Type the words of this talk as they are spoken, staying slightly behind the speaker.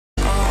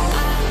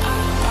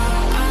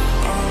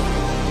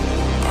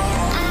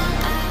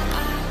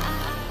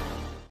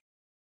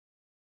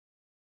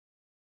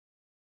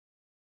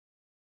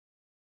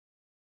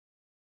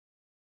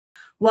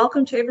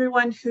Welcome to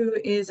everyone who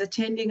is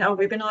attending our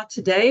webinar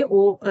today,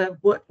 or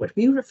what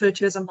we refer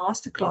to as a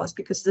masterclass,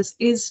 because this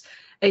is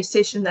a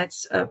session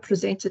that's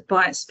presented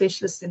by a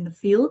specialist in the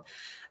field.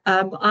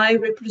 I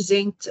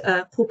represent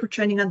Corporate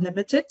Training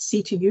Unlimited,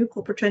 CTU,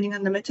 Corporate Training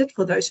Unlimited.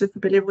 For those who are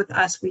familiar with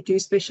us, we do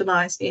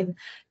specialize in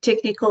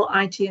technical,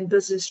 IT, and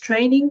business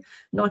training,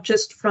 not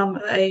just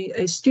from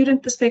a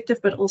student perspective,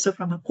 but also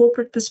from a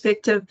corporate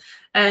perspective.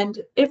 And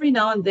every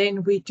now and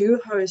then, we do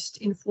host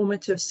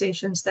informative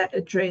sessions that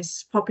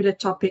address popular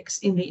topics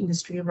in the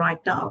industry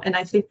right now. And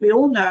I think we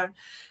all know,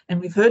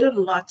 and we've heard it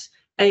a lot,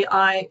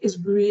 AI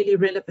is really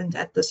relevant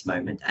at this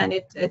moment, and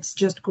it's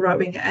just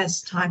growing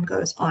as time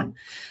goes on.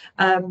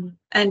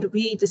 And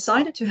we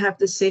decided to have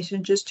this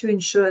session just to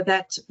ensure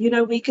that,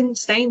 we can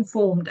stay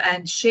informed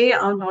and share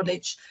our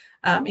knowledge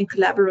in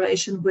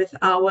collaboration with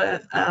our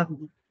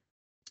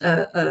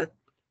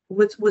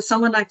with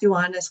someone like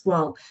Johan as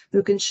well,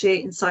 who can share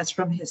insights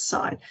from his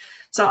side.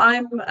 So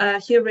I'm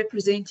here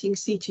representing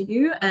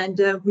CTU,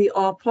 and we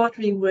are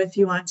partnering with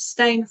Johan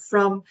Steyn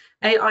from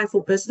AI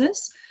for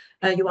Business.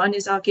 Johan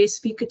is our guest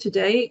speaker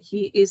today.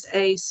 He is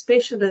a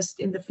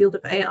specialist in the field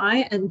of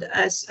AI, and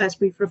as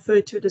we've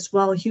referred to it as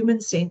well,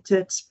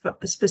 human-centered,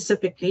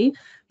 specifically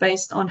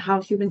based on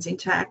how humans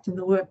interact in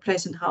the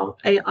workplace and how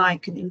AI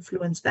can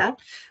influence that.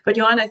 But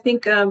Johan, I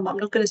think I'm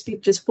not going to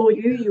speak just for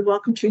you. You're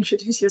welcome to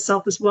introduce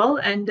yourself as well,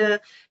 and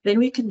then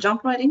we can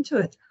jump right into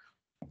it.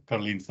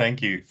 Caroline,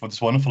 thank you for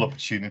this wonderful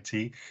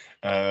opportunity.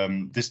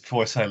 Just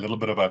before I say a little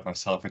bit about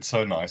myself, it's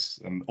so nice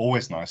and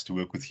always nice to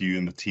work with you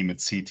and the team at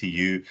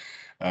CTU.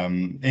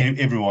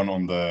 Everyone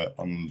on the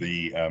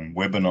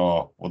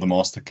webinar or the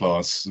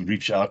masterclass,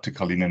 reach out to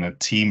Caroline and her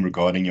team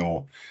regarding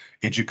your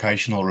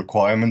educational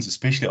requirements,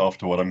 especially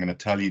after what I'm going to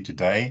tell you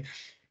today,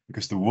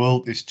 because the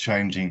world is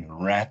changing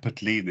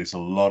rapidly. There's a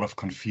lot of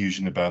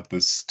confusion about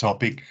this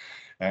topic.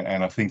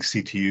 And I think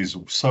CTU is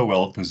so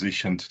well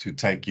positioned to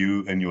take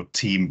you and your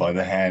team by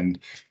the hand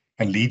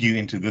and lead you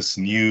into this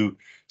new,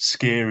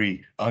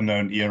 scary,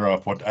 unknown era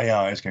of what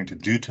AI is going to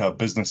do to our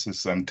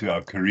businesses and to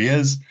our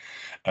careers.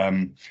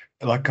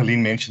 Like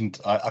Colleen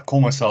mentioned, I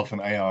call myself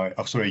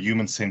a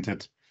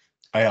human-centered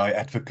AI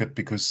advocate,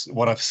 because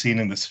what I've seen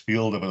in this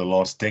field over the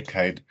last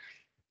decade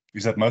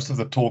is that most of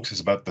the talks is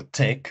about the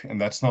tech, and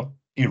that's not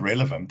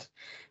irrelevant.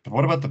 But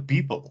what about the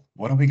people?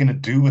 What are we going to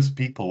do with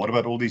people? What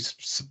about all these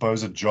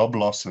supposed job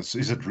losses?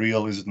 Is it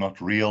real? Is it not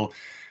real?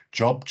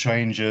 Job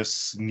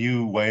changes,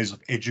 new ways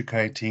of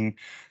educating.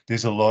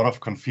 There's a lot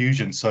of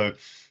confusion. So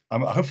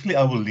hopefully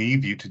I will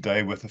leave you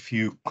today with a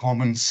few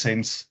common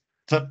sense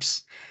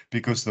tips,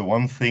 because the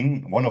one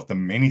of the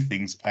many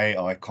things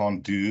AI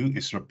can't do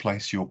is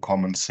replace your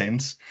common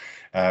sense.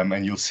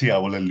 And you'll see I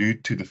will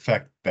allude to the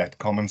fact that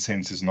common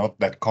sense is not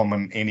that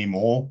common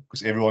anymore,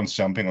 because everyone's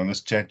jumping on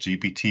this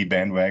ChatGPT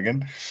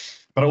bandwagon.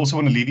 But I also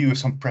want to leave you with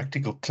some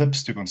practical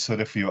tips to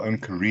consider for your own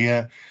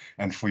career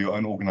and for your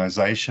own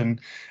organization.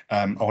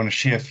 I want to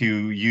share a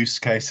few use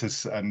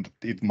cases, and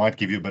it might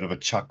give you a bit of a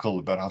chuckle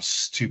about how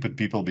stupid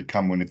people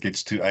become when it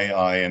gets to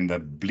AI and the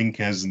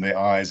blinkers in their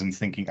eyes and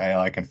thinking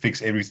AI can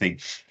fix everything.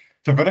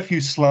 So I've got a few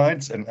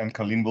slides, and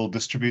Colleen will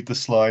distribute the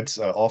slides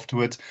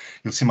afterwards.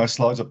 You'll see my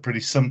slides are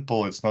pretty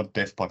simple. It's not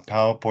death by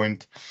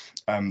PowerPoint.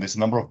 There's a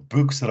number of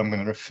books that I'm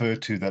going to refer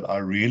to that I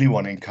really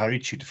want to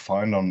encourage you to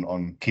find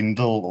on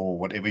Kindle or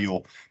whatever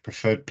your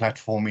preferred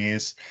platform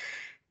is.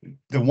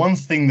 The one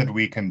thing that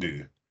we can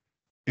do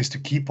is to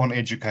keep on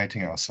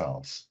educating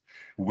ourselves,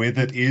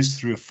 whether it is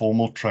through a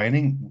formal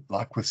training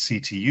like with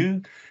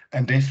CTU,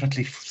 and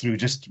definitely through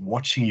just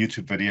watching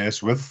YouTube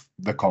videos with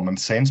the common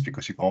sense,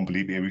 because you can't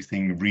believe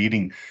everything,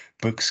 reading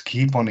books.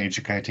 Keep on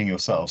educating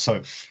yourself.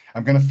 So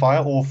I'm going to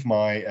fire off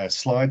my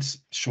slides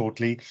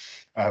shortly.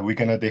 We're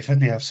going to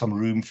definitely have some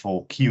room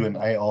for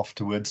Q&A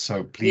afterwards.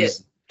 So please,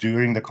 yes,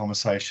 during the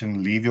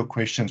conversation, leave your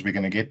questions. We're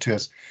going to get to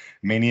as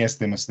many of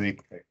them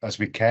as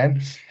we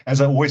can. As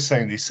I always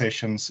say in these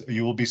sessions,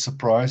 you will be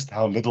surprised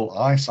how little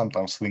I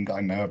sometimes think I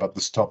know about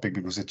this topic,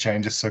 because it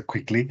changes so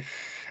quickly.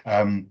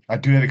 I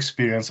do have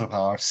experience of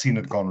how I've seen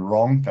it gone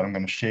wrong that I'm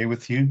going to share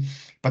with you.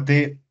 But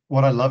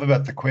what I love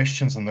about the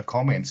questions and the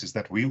comments is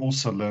that we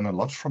also learn a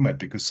lot from it,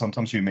 because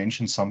sometimes you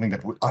mention something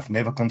that I've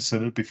never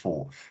considered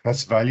before.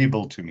 That's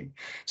valuable to me.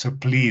 So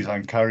please, I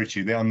encourage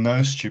you, there are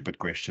no stupid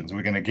questions.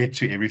 We're going to get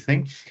to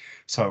everything.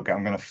 So okay,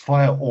 I'm going to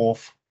fire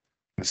off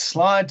the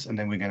slides, and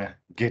then we're going to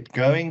get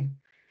going.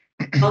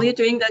 While you're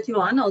doing that,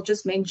 Johan, I'll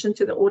just mention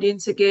to the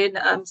audience again.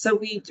 So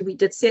we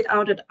did set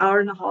out an hour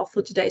and a half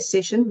for today's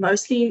session,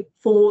 mostly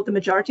for the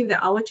majority of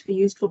the hour to be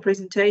used for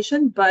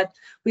presentation, but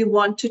we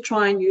want to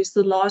try and use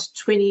the last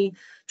 20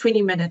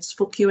 minutes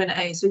for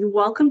Q&A. So you're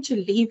welcome to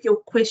leave your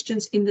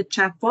questions in the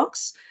chat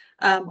box.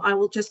 I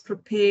will just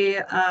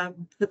prepare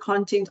the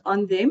content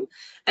on them.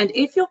 And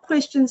if your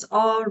questions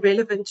are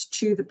relevant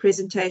to the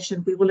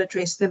presentation, we will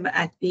address them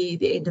at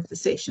the end of the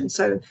session.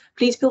 So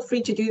please feel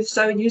free to do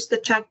so. Use the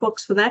chat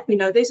box for that. We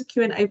know there's a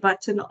Q&A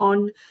button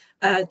on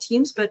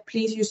Teams, but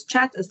please use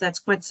chat, as that's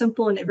quite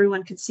simple and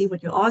everyone can see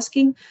what you're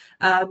asking.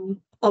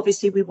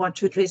 Obviously, we want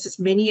to address as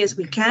many as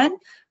we can,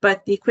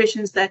 but the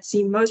questions that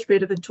seem most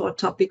relevant to our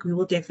topic, we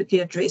will definitely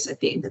address at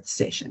the end of the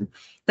session.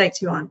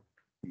 Thanks, Johan.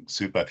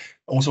 Super.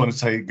 Also want to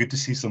say good to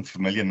see some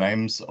familiar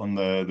names on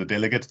the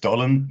delegate.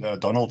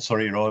 Donald,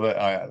 sorry, rather.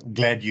 I'm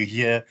glad you're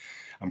here.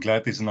 I'm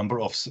glad there's a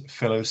number of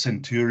fellow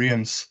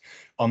centurions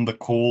on the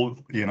call,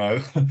 you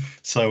know.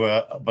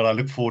 So, but I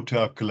look forward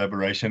to our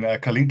collaboration.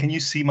 Colleen, can you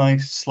see my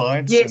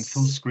slides in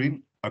full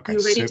screen? Okay,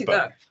 you're ready to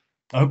go.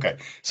 Okay,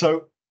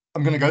 so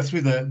I'm going to go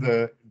through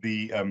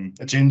the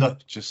agenda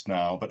just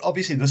now, but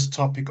obviously this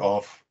topic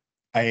of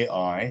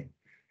AI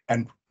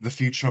and the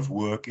future of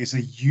work is a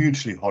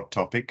hugely hot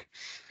topic.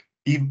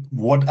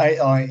 What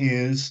AI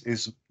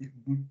is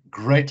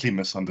greatly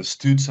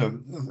misunderstood. So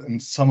in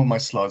some of my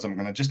slides, I'm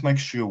going to just make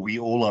sure we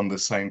all on the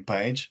same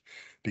page,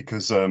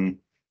 because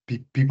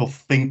people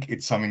think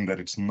it's something that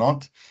it's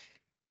not.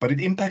 But it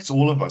impacts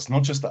all of us,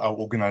 not just our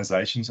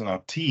organizations and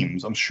our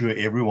teams. I'm sure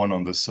everyone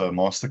on this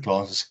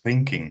masterclass is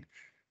thinking,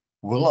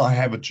 will I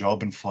have a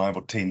job in 5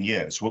 or 10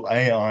 years? Will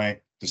AI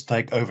just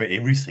take over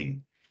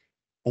everything?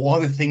 Or are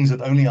there things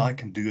that only I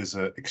can do as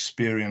an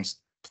experienced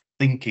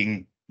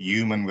thinking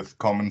human with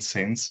common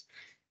sense?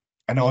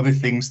 And are there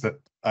things that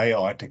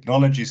AI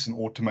technologies and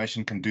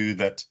automation can do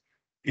that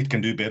it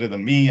can do better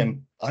than me?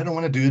 And I don't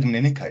want to do it in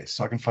any case,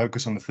 so I can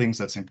focus on the things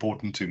that's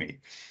important to me.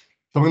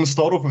 So we're going to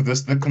start off with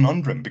the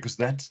conundrum, because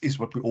that is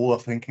what we all are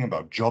thinking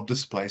about, job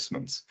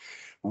displacements.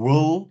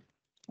 Will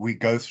we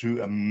go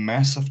through a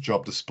massive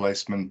job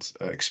displacement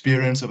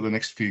experience over the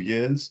next few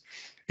years?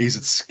 Is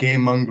it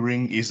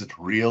scaremongering? Is it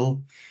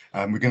real?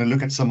 We're going to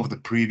look at some of the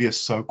previous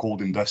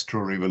so-called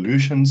industrial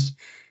revolutions,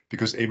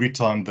 because every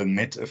time the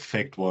net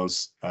effect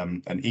was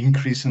an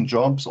increase in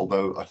jobs,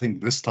 although I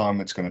think this time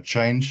it's going to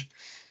change.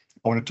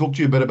 I want to talk to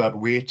you a bit about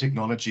where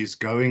technology is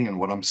going and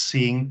what I'm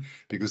seeing,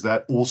 because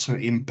that also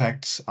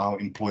impacts our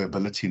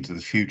employability into the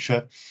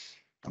future.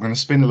 I'm going to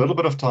spend a little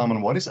bit of time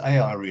on what is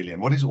AI really,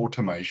 and what is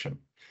automation,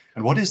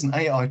 and what is an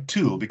AI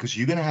tool, because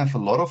you're going to have a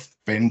lot of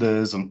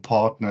vendors and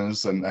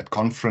partners and at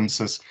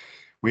conferences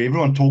where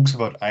everyone talks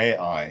about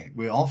AI,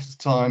 where half the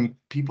time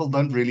people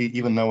don't really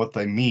even know what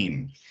they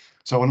mean.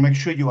 So I want to make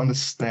sure you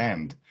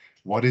understand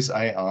what is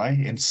AI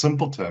in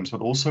simple terms, but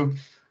also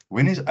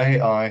when is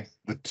AI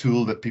the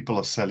tool that people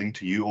are selling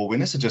to you, or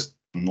when is it just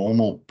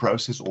normal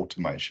process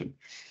automation?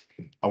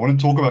 I want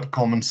to talk about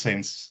common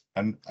sense,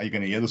 and you're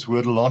going to hear this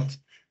word a lot,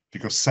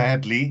 because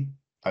sadly,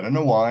 I don't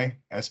know why,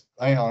 as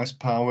AI's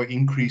power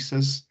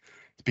increases,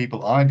 the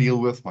people I deal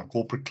with, my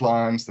corporate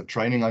clients, the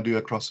training I do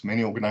across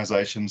many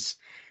organizations,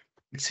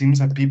 it seems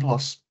that people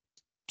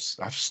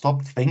have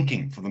stopped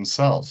thinking for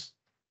themselves,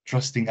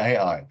 trusting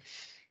AI.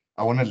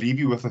 I want to leave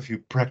you with a few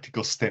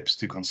practical steps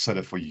to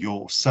consider for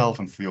yourself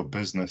and for your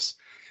business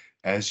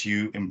as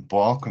you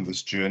embark on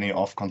this journey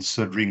of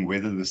considering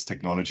whether this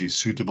technology is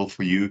suitable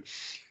for you.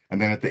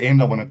 And then at the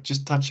end, I want to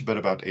just touch a bit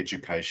about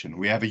education.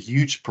 We have a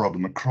huge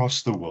problem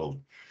across the world.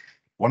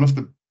 One of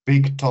the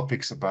big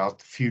topics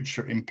about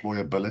future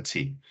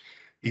employability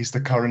is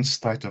the current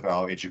state of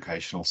our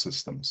educational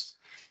systems.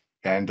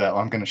 And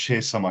I'm going to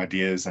share some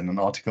ideas and an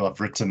article I've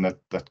written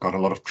that got a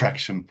lot of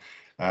traction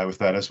with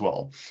that as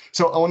well.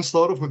 So I want to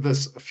start off with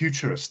this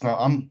futurist. Now,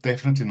 I'm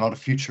definitely not a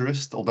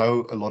futurist,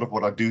 although a lot of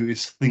what I do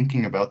is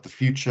thinking about the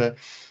future,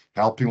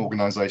 helping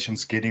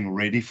organizations getting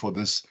ready for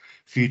this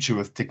future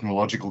with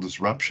technological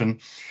disruption.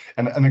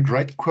 And a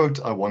great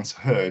quote I once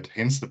heard,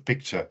 hence the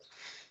picture,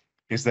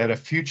 is that a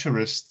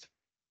futurist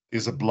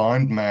is a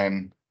blind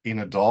man in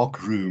a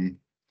dark room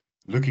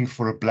looking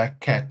for a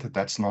black cat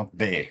that's not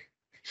there.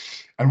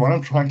 And what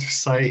I'm trying to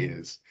say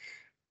is,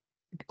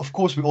 of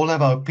course, we all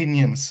have our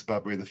opinions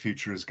about where the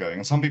future is going.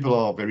 And some people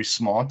are very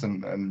smart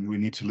and we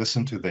need to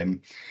listen to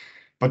them.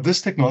 But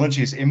this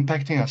technology is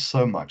impacting us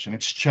so much and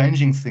it's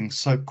changing things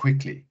so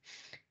quickly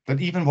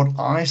that even what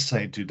I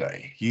say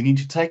today, you need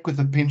to take with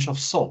a pinch of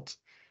salt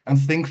and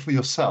think for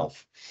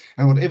yourself.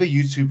 And whatever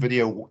YouTube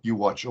video you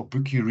watch or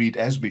book you read,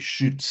 as we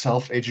should,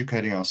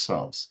 self-educating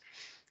ourselves,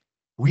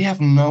 we have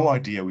no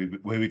idea where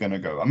we're going to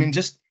go. I mean,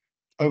 just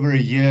over a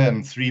year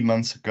and 3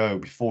 months ago,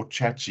 before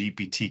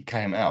ChatGPT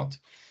came out,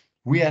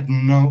 we had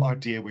no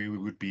idea where we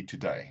would be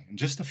today in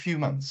just a few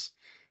months,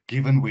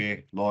 given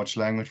where large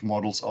language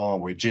models are,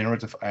 where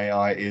generative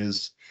AI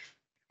is.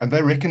 And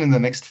they reckon in the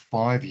next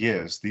 5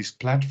 years, these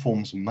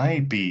platforms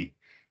may be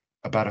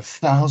about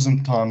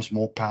 1,000 times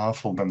more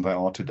powerful than they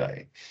are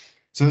today.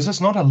 So this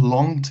is not a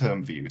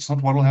long-term view. It's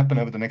not what will happen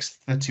over the next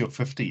 30 or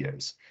 50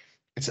 years.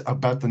 It's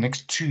about the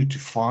next 2 to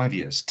 5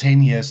 years,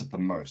 10 years at the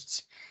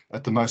most.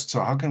 So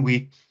how can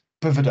we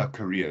pivot our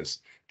careers,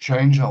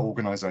 change our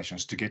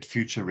organizations to get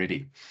future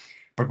ready?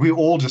 But we're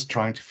all just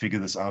trying to figure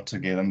this out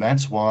together. And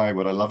that's why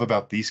what I love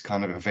about these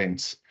kind of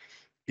events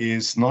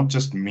is not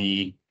just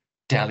me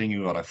telling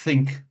you what I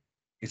think,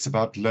 it's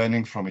about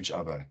learning from each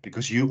other,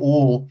 because you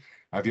all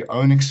have your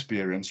own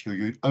experience,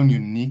 your own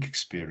unique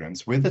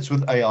experience, whether it's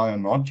with AI or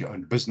not, your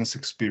own business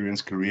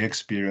experience, career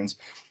experience.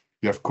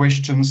 You have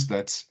questions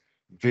that's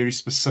very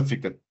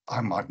specific that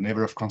I might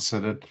never have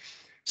considered.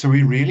 So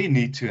we really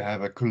need to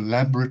have a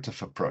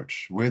collaborative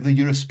approach. Whether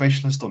you're a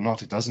specialist or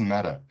not, it doesn't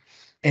matter.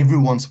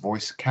 Everyone's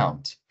voice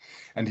counts.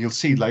 And you'll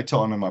see later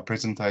on in my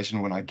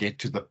presentation, when I get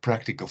to the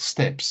practical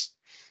steps,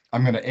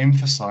 I'm going to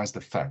emphasize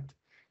the fact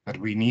that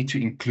we need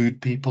to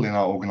include people in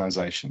our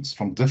organizations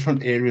from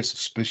different areas of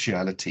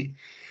speciality,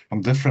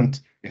 from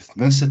different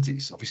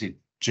ethnicities, obviously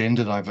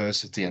gender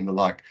diversity and the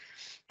like,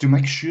 to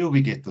make sure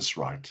we get this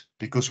right,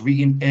 because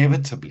we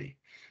inevitably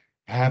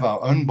have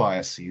our own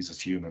biases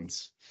as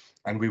humans,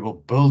 and we will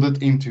build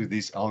it into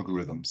these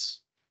algorithms,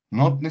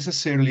 not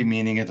necessarily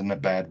meaning it in a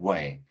bad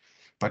way,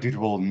 but it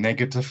will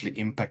negatively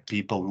impact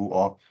people who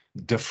are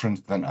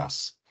different than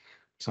us.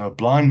 So a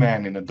blind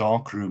man in a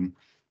dark room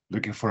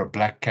looking for a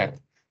black cat,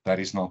 that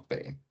is not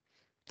there.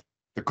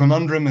 The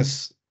conundrum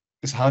is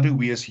how do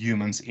we as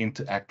humans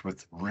interact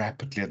with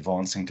rapidly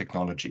advancing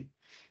technology?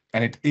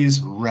 And it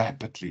is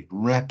rapidly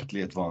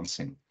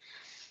advancing.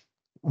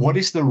 What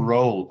is the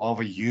role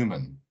of a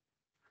human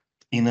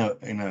in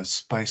a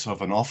space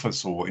of an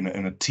office, or in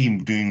a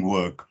team doing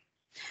work,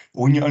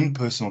 or in your own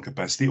personal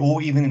capacity,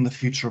 or even in the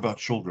future of our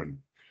children,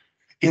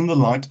 in the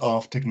light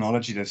of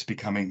technology that's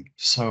becoming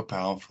so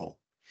powerful?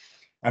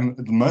 And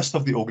most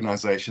of the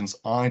organizations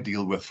I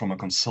deal with from a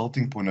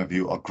consulting point of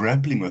view are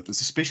grappling with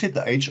this, especially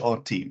the HR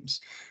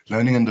teams,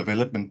 learning and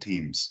development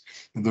teams,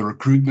 and the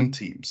recruitment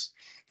teams,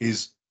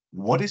 is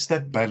what is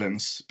that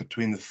balance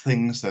between the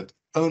things that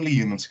only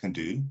humans can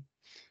do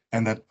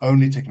and that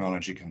only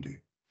technology can do?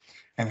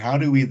 And how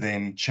do we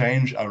then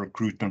change our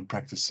recruitment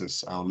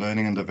practices, our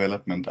learning and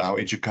development, our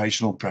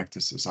educational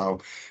practices, our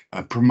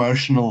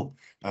promotional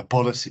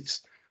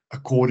policies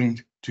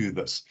according to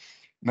this?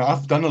 Now,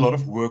 I've done a lot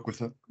of work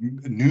with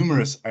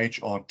numerous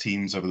HR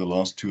teams over the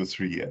last 2 or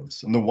 3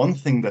 years. And the one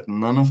thing that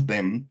none of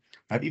them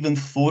have even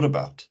thought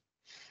about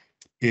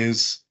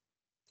is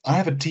I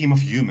have a team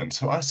of humans.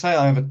 So I say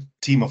I have a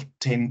team of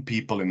 10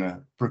 people in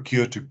a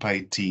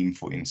procure-to-pay team,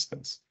 for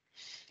instance.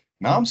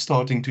 Now I'm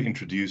starting to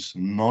introduce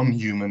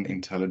non-human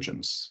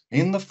intelligence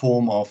in the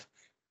form of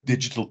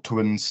digital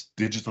twins,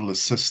 digital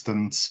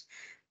assistants,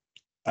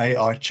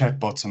 AI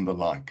chatbots, and the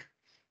like.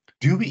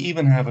 Do we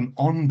even have an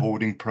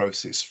onboarding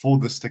process for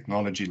this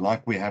technology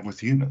like we have with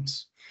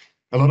humans?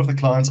 A lot of the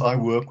clients I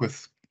work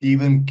with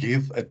even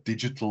give a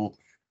digital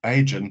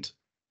agent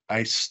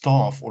a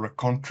staff or a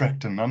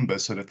contractor number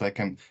so that they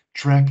can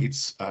track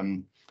its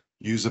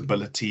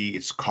usability,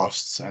 its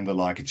costs, and the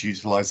like, its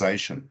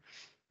utilization.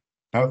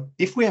 Now,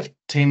 if we have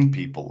 10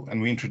 people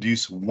and we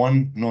introduce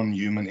one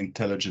non-human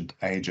intelligent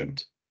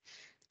agent,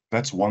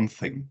 that's one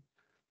thing.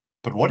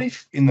 But what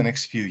if in the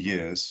next few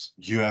years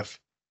you have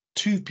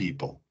 2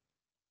 people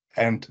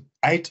and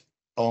 8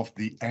 of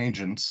the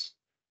agents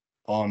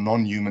are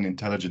non-human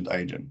intelligent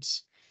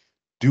agents?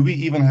 Do we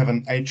even have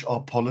an HR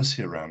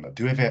policy around that?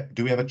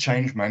 Do we have a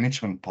change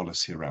management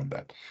policy around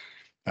that?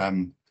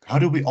 How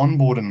do we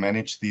onboard and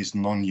manage these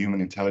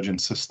non-human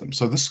intelligence systems?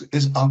 So this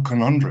is our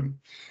conundrum.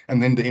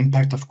 And then the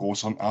impact, of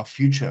course, on our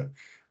future,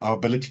 our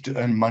ability to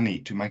earn money,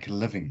 to make a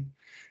living.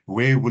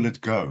 Where will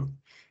it go?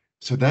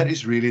 So that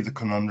is really the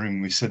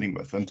conundrum we're sitting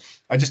with. And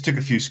I just took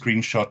a few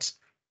screenshots.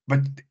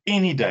 But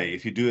any day,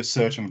 if you do a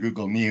search on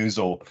Google News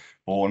or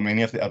on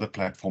many of the other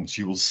platforms,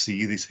 you will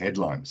see these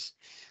headlines.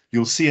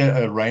 You'll see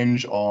a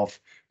range of,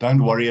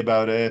 don't worry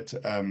about it.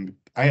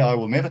 AI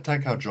will never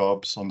take our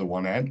jobs on the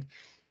one hand.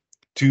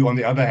 To, on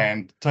the other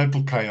hand,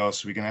 total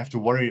chaos. We're going to have to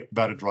worry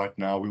about it right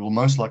now. We will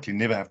most likely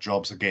never have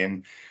jobs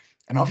again.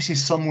 And obviously,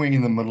 somewhere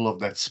in the middle of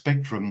that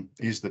spectrum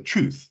is the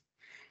truth.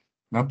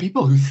 Now,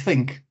 people who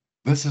think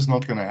this is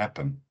not going to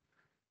happen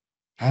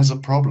has a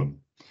problem.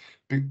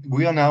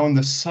 We are now in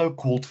the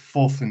so-called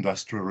fourth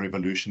industrial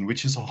revolution,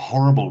 which is a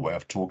horrible way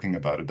of talking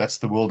about it. That's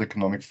the World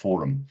Economic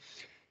Forum.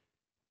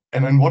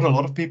 And what a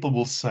lot of people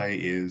will say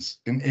is,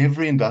 in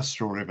every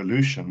industrial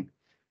revolution,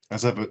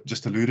 as I've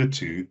just alluded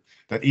to,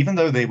 that even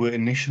though there were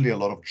initially a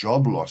lot of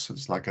job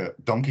losses, like a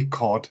donkey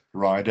cart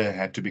rider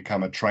had to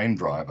become a train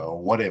driver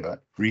or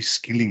whatever,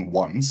 reskilling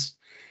once,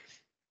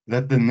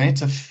 that the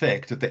net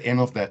effect at the end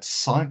of that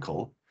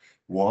cycle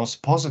was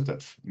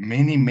positive.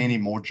 Many, many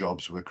more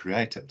jobs were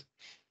created.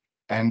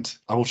 And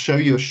I will show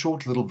you a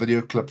short little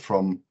video clip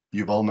from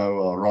Yuval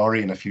Noah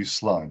Harari in a few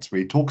slides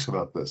where he talks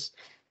about this.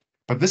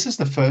 But this is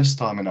the first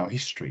time in our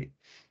history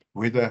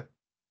where the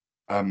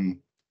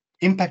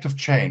impact of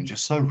change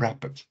is so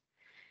rapid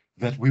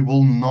that we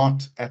will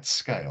not at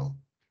scale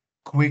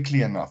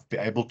quickly enough be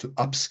able to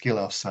upskill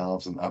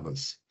ourselves and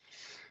others.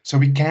 So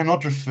we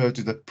cannot refer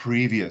to the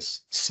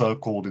previous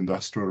so-called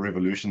industrial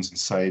revolutions and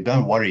say,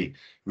 don't worry,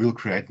 we'll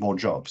create more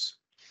jobs.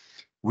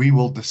 We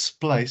will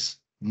displace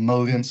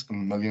millions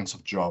and millions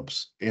of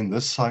jobs in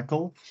this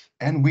cycle,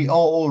 and we are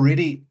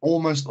already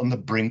almost on the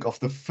brink of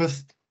the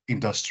fifth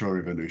industrial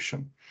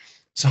revolution.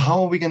 So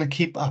how are we going to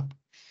keep up?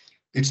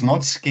 It's not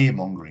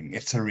scaremongering,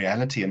 it's a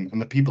reality.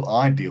 And the people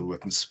I deal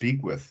with and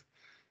speak with,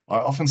 I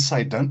often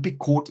say, don't be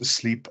caught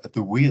asleep at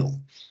the wheel.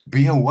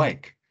 Be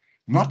awake,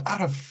 not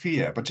out of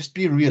fear, but just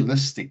be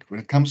realistic when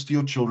it comes to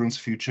your children's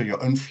future,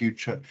 your own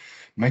future.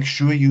 Make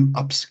sure you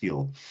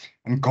upskill.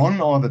 And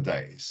gone are the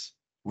days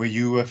where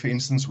you were, for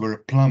instance, were a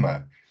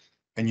plumber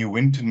and you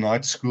went to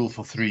night school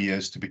for 3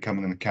 years to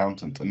become an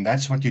accountant, and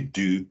that's what you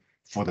do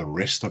for the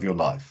rest of your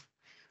life.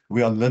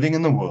 We are living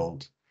in a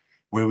world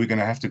where we're going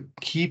to have to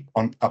keep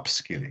on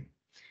upskilling,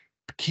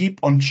 keep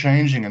on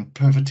changing and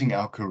pivoting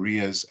our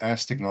careers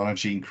as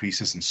technology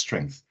increases in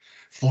strength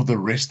for the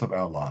rest of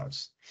our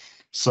lives.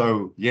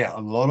 So yeah, a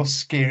lot of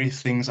scary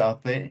things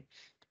out there.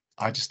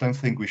 I just don't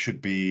think we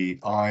should be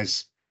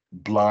eyes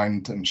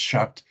blind and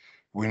shut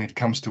when it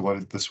comes to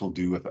what this will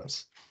do with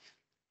us.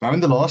 Now, in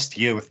the last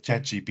year with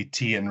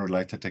ChatGPT and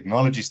related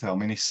technologies, there are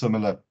many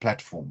similar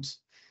platforms.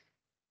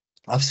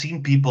 I've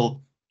seen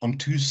people on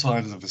two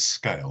sides of the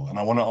scale, and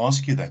I want to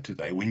ask you that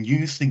today. When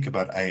you think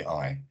about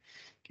AI,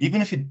 even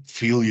if you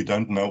feel you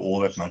don't know all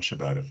that much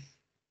about it,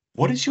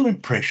 what is your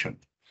impression?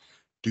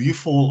 Do you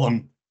fall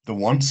on the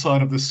one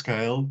side of the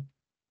scale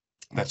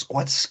that's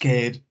quite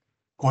scared,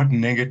 quite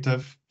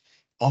negative,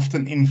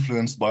 often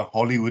influenced by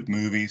Hollywood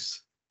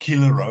movies,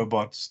 killer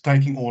robots,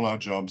 taking all our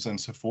jobs and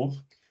so forth?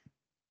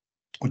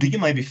 Or do you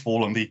maybe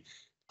fall on the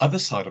other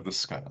side of the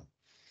scale,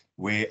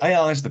 where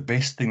AI is the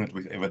best thing that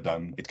we've ever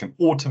done? It can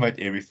automate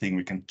everything.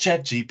 We can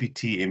chat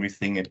GPT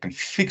everything. It can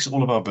fix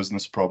all of our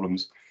business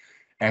problems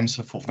and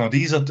so forth. Now,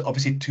 these are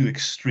obviously two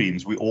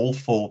extremes. We all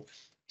fall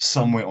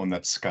somewhere on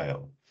that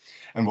scale.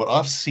 And what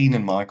I've seen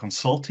in my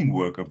consulting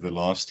work over the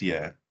last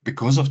year,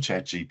 because of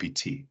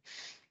ChatGPT,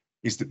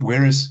 is that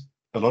whereas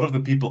a lot of the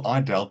people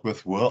I dealt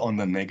with were on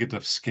the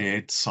negative,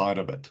 scared side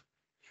of it,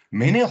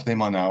 many of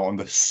them are now on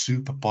the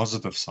super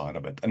positive side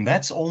of it. And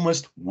that's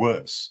almost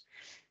worse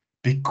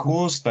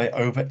because they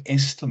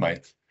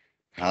overestimate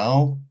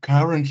how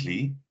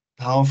currently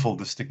powerful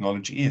this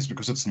technology is,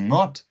 because it's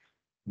not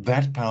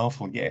that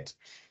powerful yet.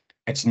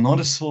 It's not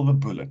a silver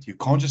bullet. You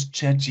can't just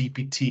chat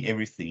GPT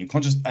everything. You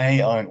can't just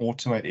AI and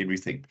automate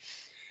everything.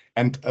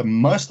 And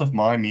most of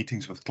my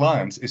meetings with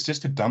clients is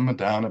just to dumb it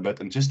down a bit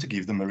and just to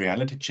give them a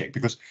reality check,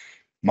 because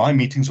my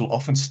meetings will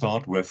often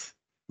start with,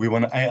 we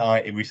want to AI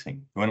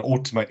everything. We want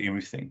to automate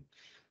everything.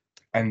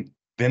 And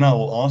then I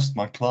will ask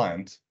my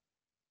client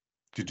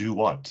to do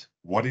what?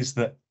 What is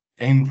the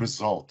end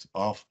result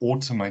of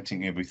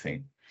automating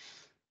everything?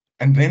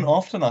 And then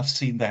often I've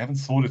seen they haven't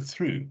thought it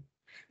through.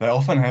 They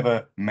often have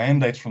a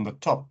mandate from the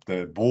top.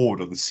 The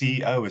board or the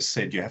CEO has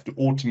said you have to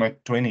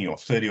automate 20 or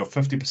 30 or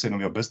 50%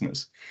 of your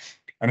business.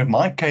 And if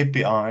my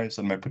KPIs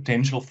and my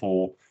potential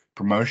for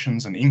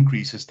promotions and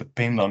increases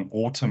depend on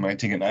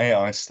automating an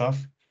AI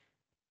stuff,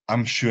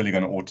 I'm surely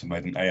going to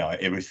automate an AI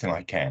everything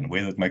I can,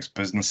 whether it makes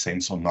business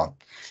sense or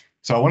not.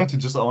 So I wanted to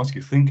just ask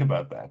you, think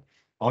about that.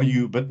 Are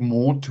you a bit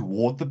more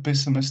toward the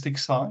pessimistic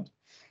side,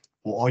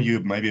 or are you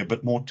maybe a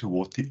bit more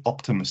toward the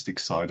optimistic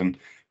side? And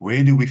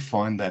where do we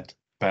find that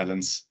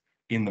balance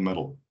in the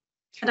middle?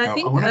 And I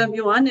think,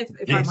 Johan, if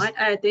Yes. I might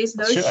add, there's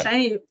no Sure.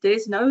 shame.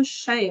 There's no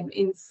shame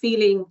in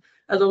feeling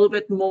a little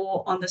bit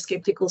more on the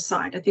skeptical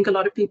side. I think a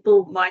lot of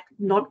people might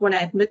not want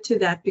to admit to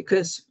that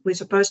because we're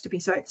supposed to be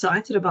so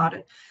excited about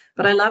it.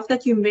 But I love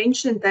that you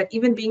mentioned that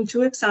even being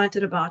too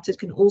excited about it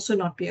can also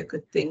not be a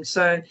good thing.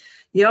 So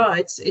yeah,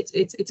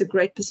 it's a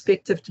great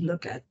perspective to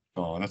look at.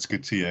 Oh, that's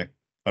good to hear,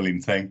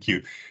 Aline. Thank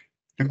you.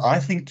 Look, I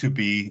think to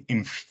be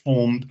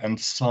informed and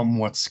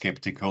somewhat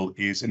skeptical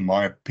is, in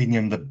my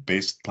opinion, the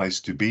best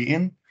place to be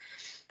in.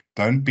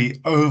 Don't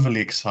be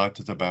overly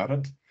excited about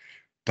it.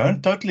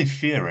 Don't totally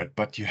fear it,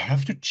 but you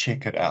have to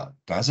check it out.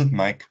 Does it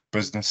make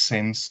business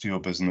sense to your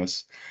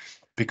business?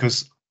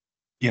 Because,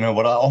 you know,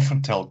 what I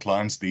often tell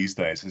clients these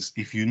days is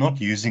if you're not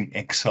using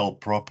Excel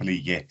properly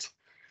yet,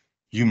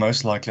 you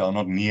most likely are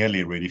not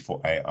nearly ready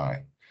for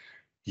AI.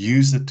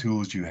 Use the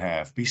tools you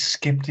have. Be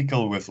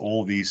skeptical with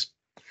all these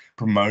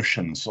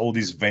promotions, all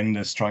these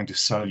vendors trying to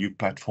sell you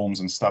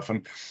platforms and stuff.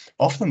 And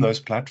often those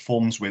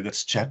platforms, whether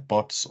it's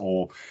chatbots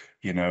or,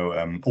 you know,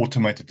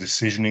 automated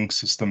decisioning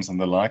systems and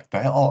the like, they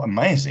are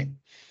amazing.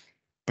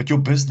 But your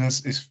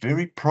business is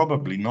very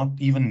probably not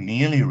even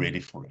nearly ready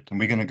for it. And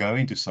we're going to go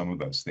into some of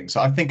those things.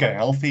 So I think a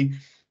healthy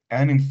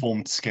and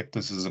informed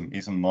skepticism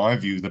is, in my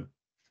view, the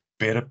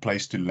better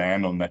place to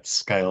land on that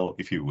scale,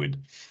 if you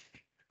would.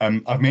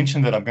 I've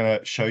mentioned that I'm going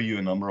to show you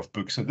a number of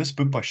books. So this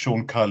book by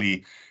Sean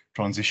Cully,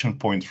 Transition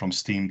Point from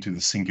Steam to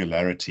the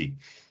Singularity,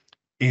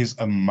 is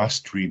a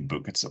must-read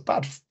book. It's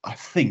about, I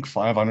think,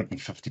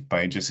 550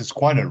 pages. It's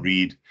quite a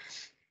read.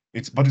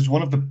 But it's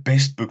one of the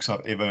best books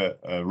I've ever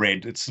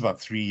read. It's about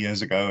 3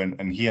 years ago,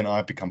 and he and I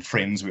have become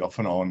friends. We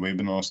often are on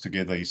webinars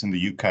together. He's in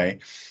the UK.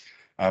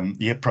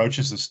 He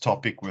approaches this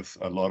topic with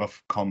a lot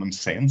of common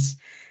sense.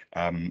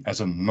 As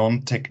a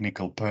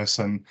non-technical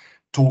person,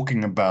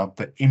 talking about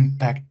the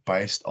impact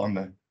based on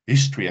the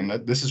history. And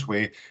this is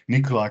where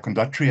Nikolai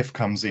Kondratiev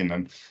comes in.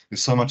 And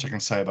there's so much I can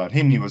say about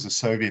him. He was a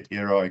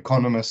Soviet-era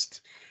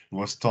economist who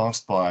was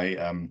tasked by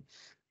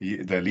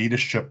the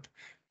leadership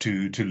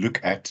to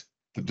look at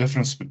the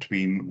difference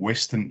between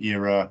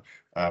Western-era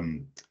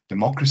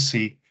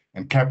democracy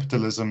and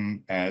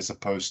capitalism as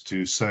opposed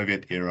to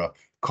Soviet-era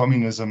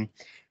communism.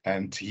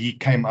 And he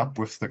came up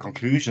with the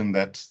conclusion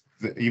that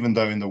even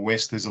though in the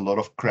West there's a lot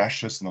of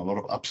crashes and a lot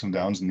of ups and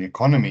downs in the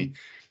economy,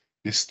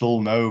 there's still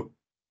no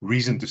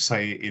reason to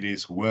say it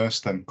is worse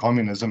than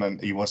communism,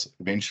 and he was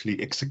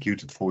eventually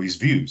executed for his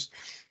views.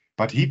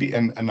 But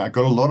and I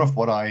got a lot of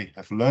what I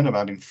have learned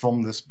about him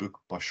from this book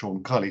by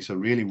Sean Cully, so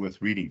really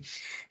worth reading.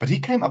 But he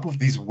came up with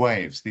these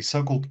waves, these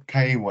so-called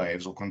K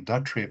waves or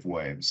Kondratiev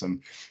waves,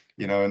 and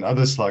and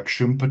others like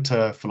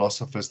Schumpeter,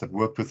 philosophers that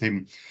worked with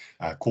him,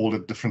 called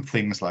it different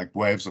things like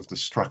waves of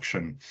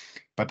destruction.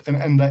 But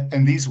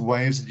and these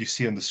waves that you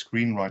see on the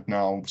screen right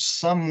now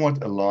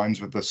somewhat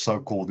aligns with the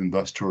so-called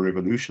industrial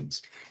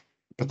revolutions.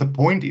 But the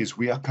point is,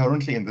 we are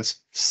currently in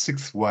this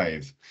sixth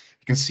wave.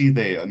 You can see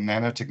there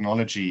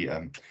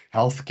nanotechnology,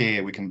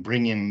 healthcare, we can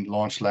bring in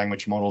large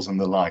language models and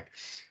the like.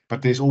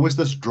 But there's always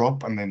this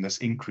drop and then this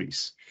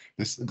increase.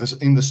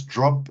 In this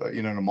drop,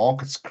 the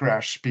markets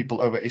crash,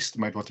 people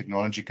overestimate what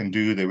technology can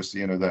do. There was,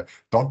 the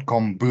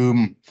dot-com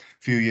boom a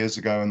few years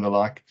ago and the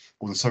like,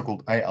 or the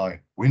so-called AI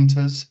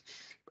winters.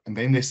 And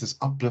then there's this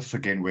uplift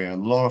again where a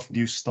lot of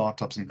new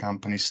startups and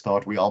companies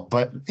start. We are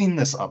but in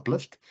this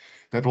uplift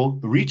that will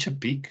reach a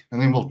peak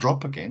and then will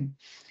drop again.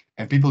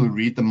 And people who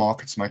read the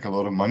markets make a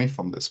lot of money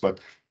from this. But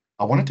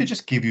I wanted to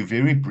just give you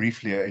very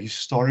briefly a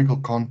historical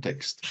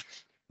context.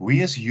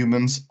 We as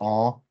humans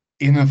are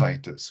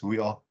innovators. We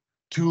are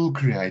tool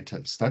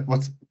creators.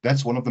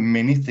 That's one of the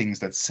many things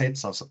that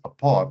sets us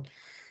apart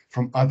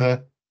from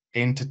other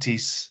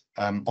entities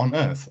on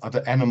Earth,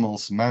 other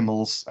animals,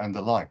 mammals, and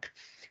the like.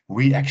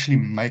 We actually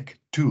make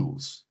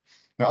tools.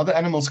 Now, other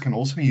animals can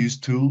also use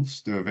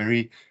tools to a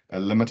very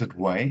limited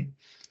way,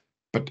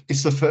 but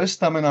it's the first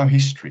time in our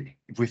history,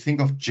 if we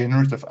think of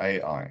generative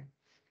AI,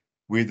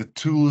 where the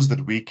tools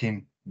that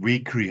we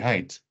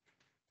create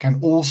can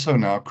also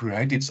now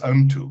create its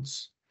own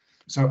tools.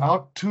 So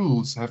our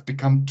tools have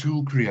become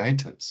tool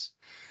creators.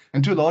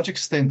 And to a large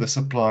extent, this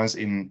applies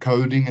in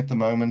coding at the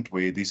moment,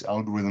 where these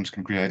algorithms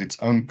can create its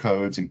own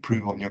codes,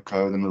 improve on your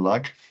code and the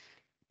like.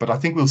 But I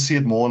think we'll see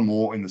it more and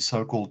more in the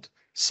so-called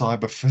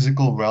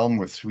cyber-physical realm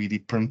with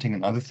 3D printing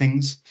and other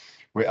things,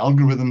 where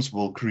algorithms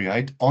will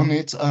create on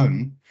its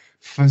own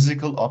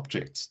physical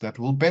objects that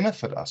will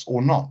benefit us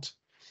or not,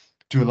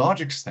 to a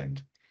large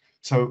extent.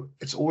 So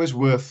it's always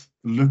worth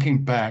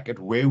looking back at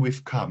where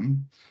we've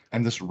come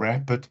and this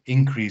rapid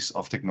increase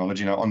of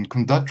technology. Now, on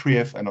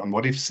Kondratiev and on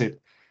what he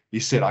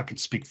said I could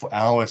speak for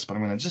hours, but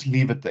I'm going to just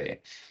leave it there.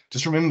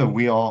 Just remember,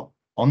 we are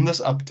on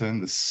this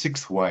upturn, the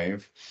sixth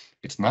wave.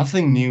 It's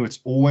nothing new. It's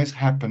always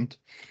happened.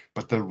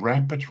 But the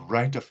rapid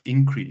rate of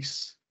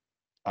increase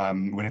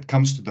when it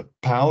comes to the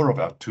power of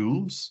our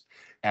tools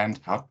and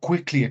how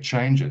quickly it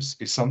changes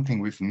is something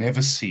we've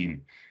never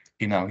seen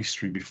in our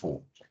history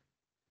before.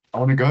 I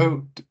want to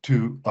go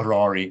to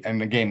Harari,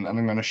 and again,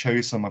 I'm going to show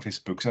you some of his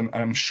books, and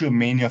I'm sure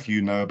many of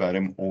you know about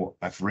him or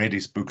have read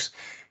his books.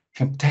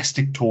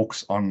 Fantastic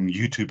talks on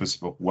YouTube as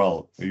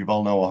well. You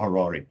well know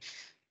Harari.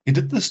 He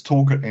did this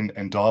talk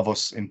in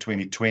Davos in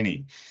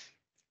 2020,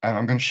 and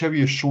I'm going to show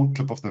you a short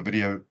clip of the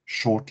video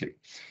shortly.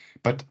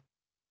 But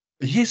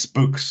his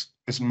books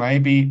is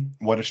maybe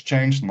what has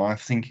changed my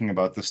thinking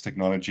about this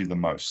technology the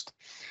most.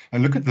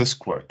 And look at this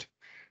quote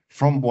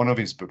from one of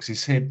his books. He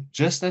said,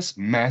 just as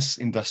mass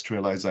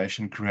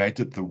industrialization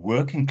created the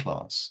working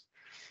class,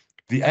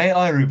 the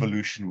AI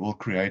revolution will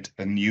create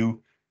a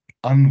new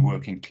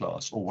unworking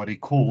class, or what he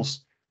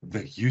calls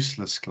the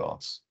useless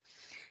class.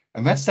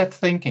 And that's that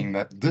thinking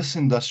that this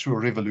industrial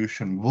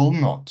revolution will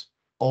not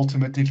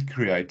ultimately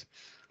create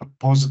a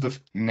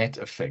positive net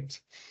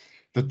effect.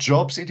 The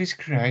jobs it is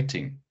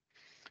creating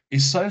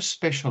is so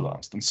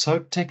specialized and so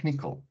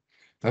technical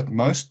that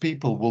most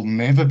people will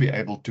never be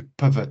able to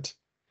pivot,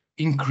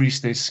 increase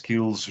their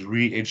skills,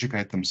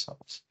 re-educate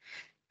themselves.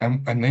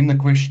 And then the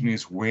question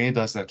is, where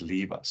does that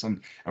leave us?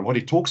 And what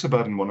he talks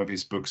about in one of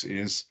his books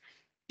is,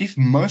 if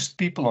most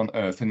people on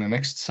Earth in the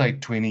next, say,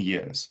 20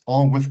 years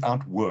are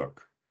without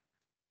work,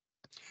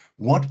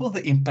 what will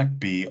the impact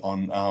be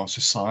on our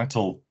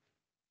societal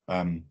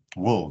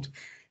world?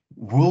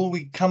 Will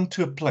we come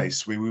to a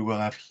place where we will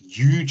have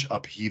huge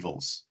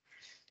upheavals?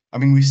 I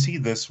mean, we see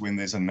this when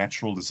there's a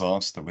natural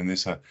disaster, when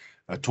there's a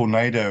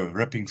tornado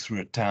ripping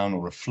through a town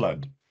or a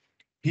flood.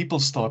 People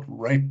start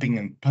raping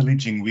and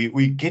pillaging.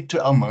 We get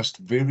to our most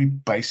very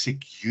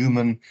basic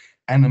human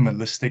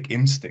animalistic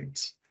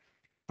instincts.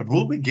 But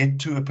will we get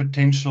to a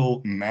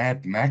potential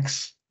Mad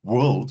Max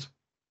world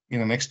in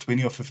the next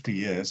 20 or 50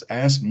 years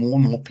as more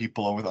and more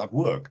people are without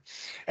work?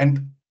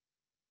 And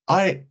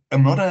I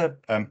am not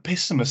a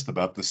pessimist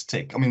about this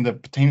tech. I mean, the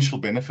potential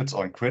benefits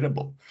are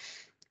incredible.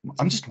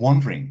 I'm just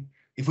wondering,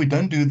 if we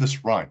don't do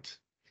this right,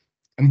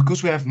 and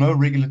because we have no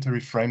regulatory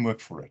framework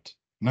for it,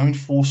 no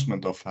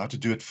enforcement of how to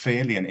do it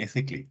fairly and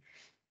ethically,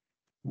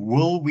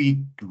 will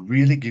we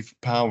really give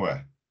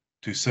power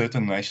to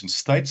certain nation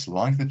states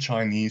like the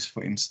Chinese,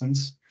 for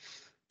instance?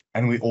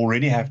 And we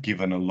already have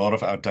given a lot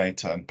of our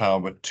data and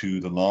power to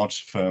the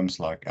large firms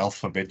like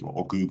Alphabet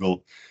or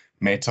Google,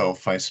 Meta or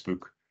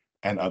Facebook,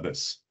 and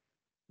others.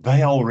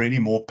 They are already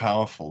more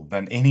powerful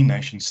than any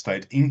nation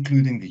state,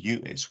 including the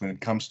US, when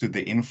it comes to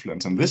their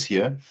influence. And this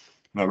year,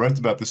 and I wrote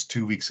about this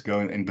 2 weeks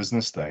ago in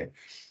Business Day,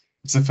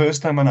 it's the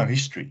first time in our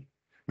history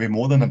where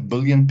more than 1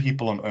 billion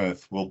people on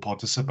Earth will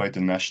participate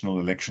in national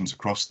elections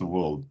across the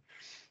world.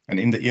 And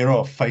in the era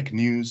of fake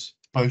news,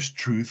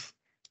 post-truth,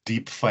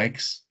 deep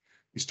fakes,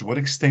 is to what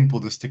extent will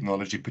this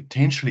technology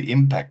potentially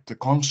impact the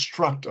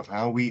construct of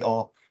how we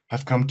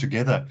have come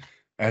together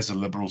as a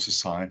liberal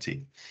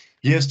society?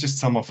 Here's just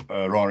some of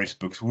Harari's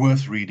books,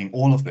 worth reading,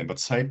 all of them, but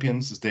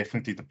Sapiens is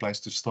definitely the place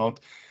to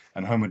start,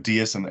 and Homo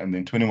Deus and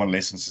then 21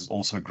 Lessons is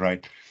also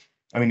great.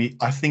 I mean,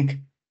 I think,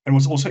 and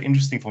what's also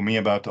interesting for me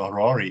about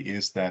Harari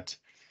is that,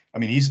 I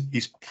mean,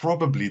 he's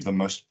probably the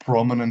most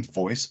prominent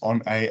voice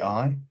on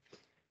AI,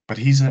 but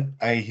he's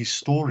a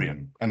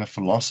historian and a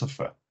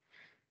philosopher.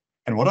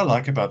 And what I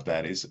like about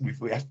that is,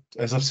 we have,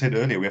 as I've said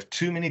earlier, we have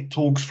too many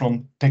talks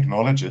from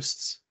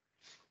technologists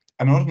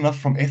and not enough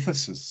from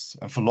ethicists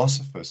and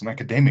philosophers and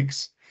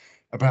academics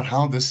about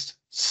how this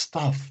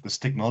stuff, this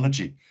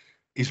technology,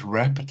 is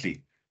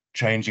rapidly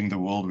changing the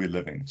world we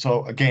live in.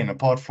 So again,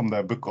 apart from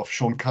the book of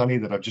Sean Cully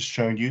that I've just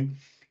shown you,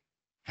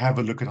 have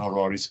a look at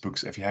Harari's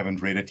books if you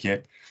haven't read it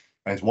yet.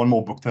 There's one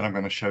more book that I'm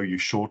going to show you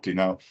shortly.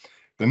 Now,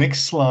 the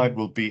next slide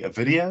will be a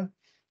video.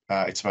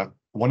 It's about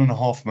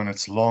 1.5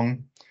 minutes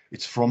long.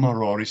 It's from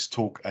Harari's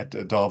talk at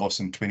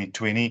Davos in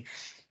 2020.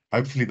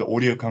 Hopefully the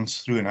audio comes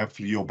through and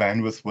hopefully your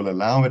bandwidth will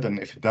allow it. And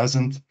if it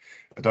doesn't,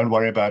 don't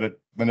worry about it.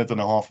 1.5 minutes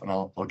and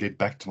I'll get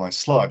back to my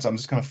slides. I'm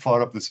just going to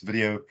fire up this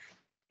video,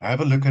 have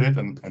a look at it,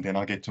 and then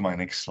I'll get to my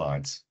next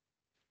slides.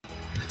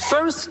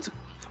 First,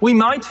 we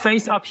might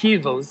face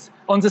upheavals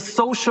on the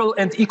social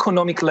and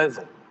economic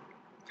level.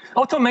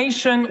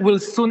 Automation will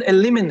soon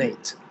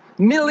eliminate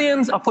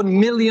millions upon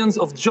millions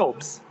of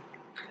jobs.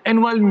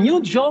 And while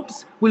new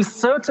jobs will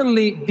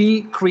certainly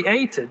be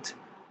created,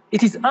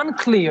 it is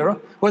unclear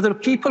whether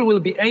people will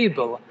be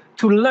able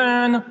to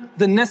learn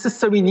the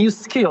necessary new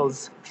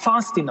skills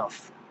fast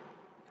enough.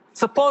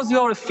 Suppose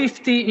you're a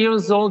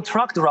 50-year-old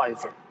truck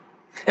driver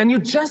and you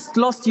just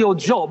lost your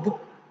job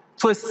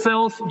to a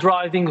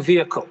self-driving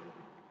vehicle.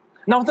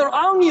 Now, there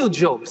are new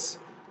jobs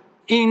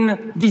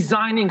in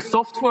designing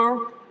software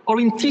or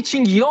in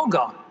teaching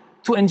yoga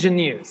to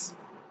engineers.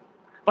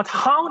 But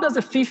how does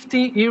a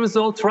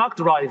 50-year-old truck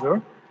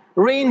driver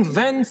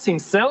reinvent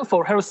himself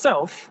or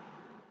herself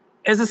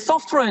as a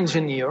software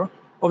engineer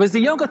or as a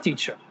yoga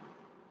teacher?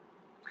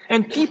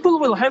 And people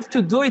will have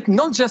to do it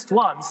not just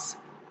once,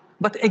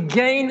 but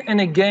again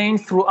and again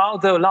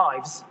throughout their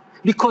lives,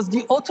 because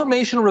the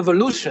automation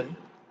revolution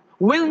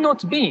will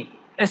not be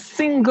a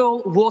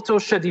single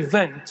watershed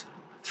event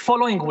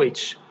following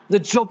which the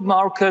job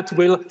market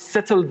will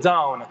settle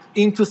down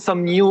into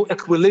some new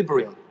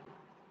equilibrium.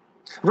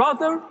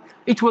 Rather,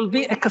 it will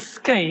be a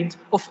cascade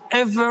of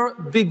ever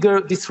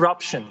bigger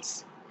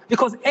disruptions,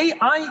 because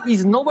AI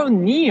is nowhere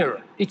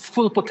near its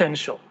full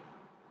potential.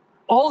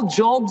 All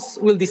jobs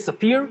will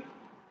disappear,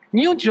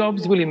 new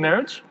jobs will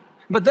emerge,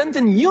 but then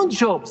the new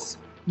jobs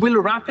will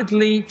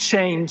rapidly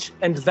change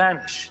and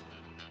vanish.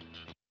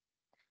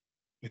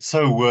 It's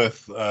so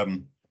worth,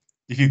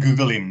 if you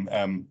Google him,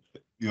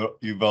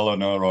 Yuval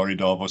Noah Harari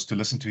Davos, to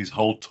listen to his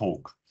whole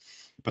talk.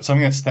 But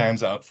something that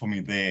stands out for me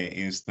there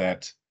is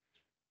that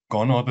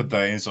gone are the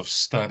days of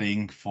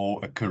studying for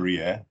a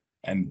career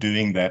and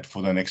doing that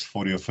for the next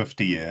 40 or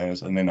 50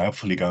 years, and then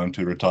hopefully go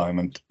into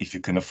retirement if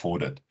you can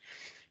afford it.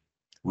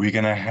 We're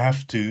going to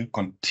have to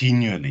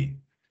continually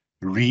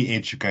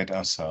re-educate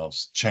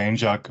ourselves,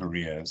 change our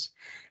careers,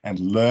 and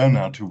learn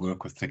how to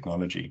work with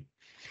technology.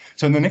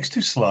 So in the next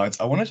 2 slides,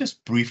 I want to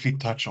just briefly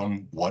touch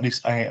on what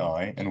is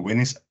AI and when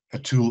is a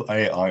tool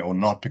AI or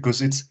not,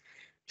 because it's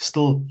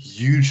still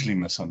hugely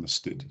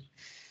misunderstood.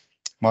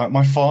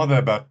 My father,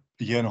 about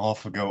a year and a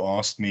half ago,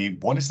 asked me,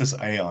 what is this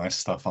AI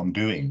stuff I'm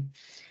doing?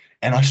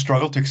 And I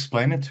struggled to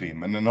explain it to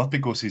him, and not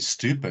because he's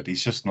stupid,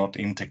 he's just not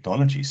in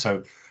technology.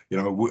 So, you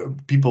know,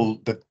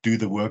 people that do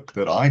the work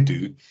that I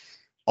do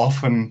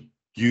often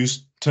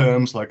use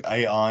terms like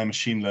AI,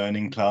 machine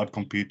learning, cloud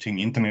computing,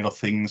 Internet of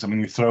Things. I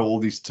mean, we throw all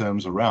these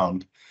terms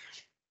around,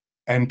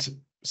 and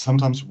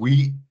sometimes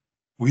we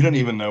don't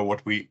even know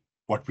what we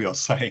are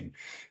saying.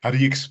 How do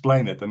you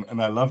explain it?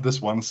 And I love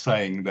this one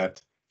saying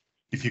that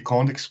if you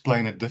can't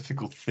explain a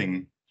difficult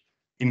thing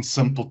in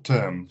simple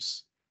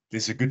terms,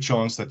 there's a good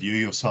chance that you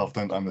yourself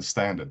don't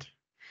understand it.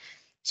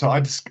 So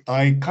I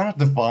kind of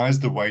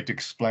devised a way to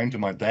explain to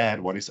my dad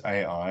what is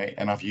AI,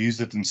 and I've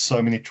used it in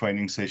so many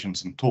training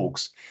sessions and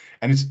talks,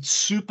 and it's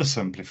super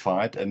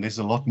simplified, and there's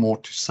a lot more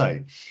to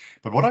say.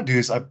 But what I do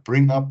is I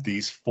bring up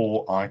these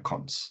 4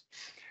 icons.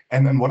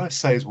 And what I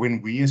say is,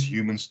 when we as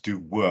humans do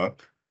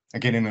work,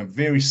 again, in a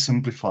very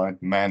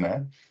simplified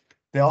manner,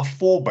 there are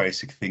 4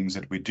 basic things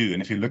that we do.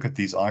 And if you look at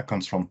these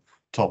icons from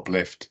top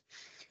left,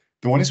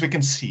 the one is we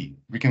can see,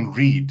 we can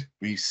read,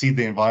 we see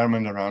the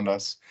environment around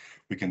us,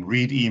 we can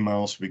read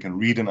emails, we can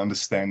read and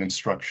understand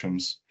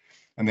instructions.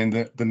 And then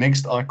the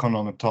next icon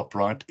on the top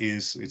right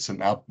it's an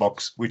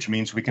outbox, which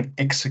means we can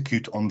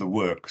execute on the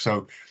work.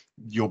 So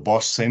your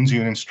boss sends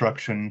you an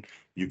instruction,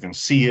 you can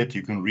see it,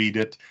 you can read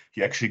it,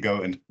 you actually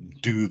go and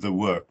do the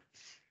work.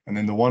 And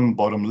then the one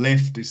bottom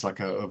left is like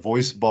a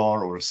voice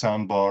bar or a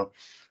sound bar.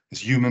 As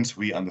humans,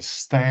 we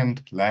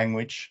understand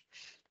language.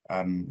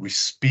 We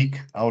speak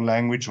our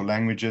language or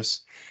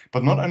languages,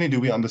 but not only do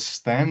we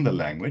understand the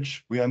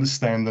language, we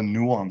understand the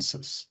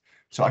nuances.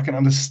 So I can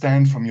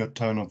understand from your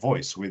tone of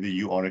voice whether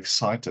you are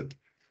excited,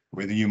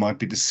 whether you might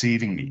be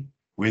deceiving me,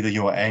 whether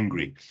you are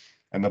angry.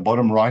 And the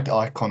bottom right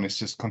icon is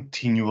just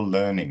continual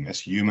learning. As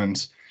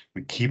humans,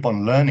 we keep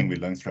on learning. We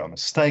learn through our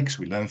mistakes,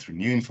 we learn through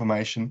new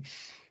information.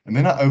 And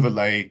then I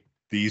overlay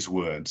these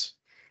words.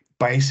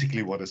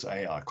 Basically, what is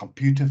AI?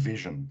 Computer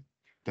vision.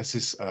 This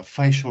is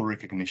facial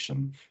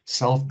recognition,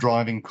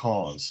 self-driving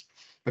cars,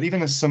 but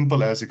even as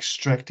simple as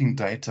extracting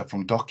data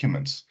from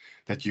documents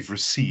that you've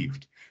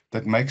received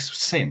that makes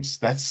sense.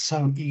 That's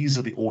so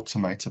easily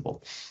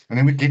automatable. And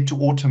then we get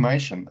to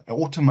automation,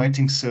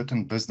 automating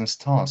certain business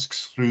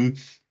tasks through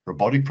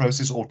robotic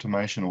process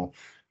automation, or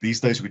these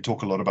days we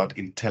talk a lot about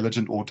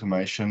intelligent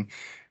automation.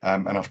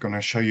 And I'm going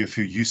to show you a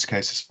few use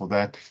cases for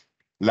that.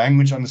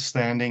 Language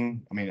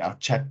understanding, I mean, our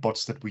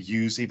chatbots that we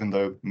use, even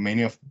though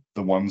many of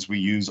the ones we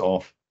use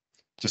are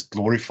just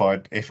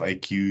glorified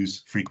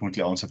FAQs,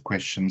 frequently answered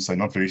questions, they're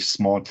not very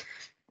smart.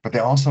 But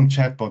there are some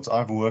chatbots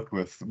I've worked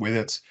with, whether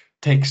it's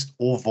text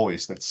or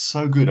voice, that's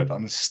so good at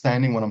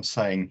understanding what I'm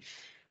saying,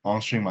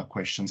 answering my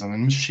questions. And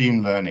then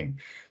machine learning,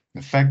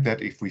 the fact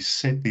that if we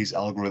set these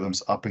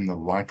algorithms up in the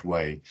right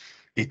way,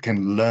 it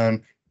can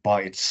learn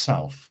by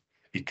itself.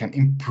 It can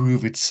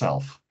improve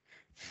itself.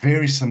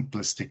 Very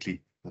simplistically,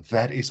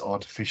 that is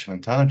artificial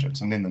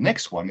intelligence. And then the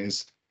next one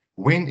is,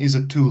 when is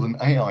a tool an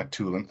AI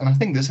tool? And I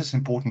think this is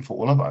important for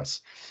all of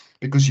us,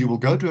 because you will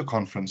go to a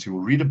conference, you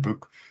will read a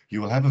book,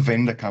 you will have a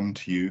vendor come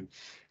to you,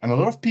 and a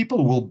lot of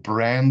people will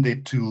brand their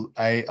tool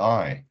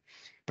AI.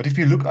 But if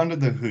you look under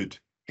the hood,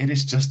 it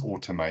is just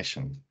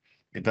automation.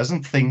 It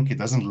doesn't think, it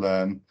doesn't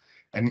learn.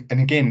 And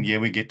again, here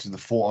we get to the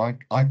four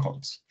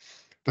icons.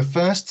 The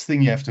first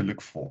thing you have to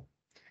look for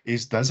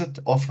is, does it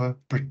offer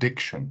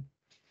prediction?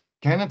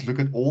 Can it look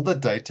at all the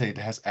data it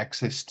has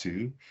access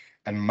to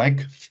and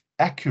make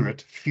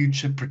accurate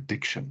future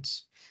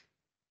predictions?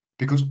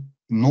 Because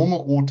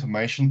normal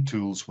automation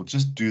tools will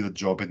just do the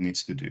job it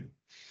needs to do.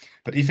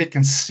 But if it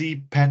can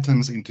see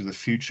patterns into the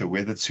future,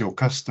 whether it's your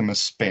customer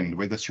spend,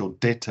 whether it's your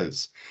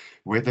debtors,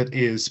 whether it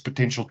is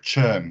potential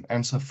churn,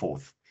 and so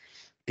forth,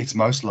 it's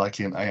most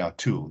likely an AI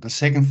tool. The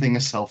second thing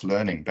is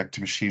self-learning, back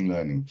to machine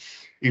learning.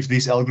 If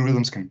these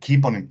algorithms can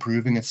keep on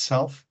improving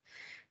itself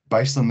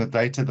based on the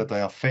data that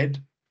they are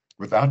fed,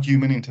 without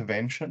human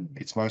intervention,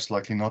 it's most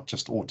likely not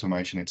just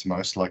automation, it's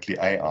most likely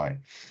AI.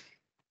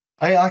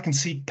 AI can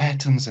see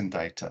patterns in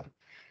data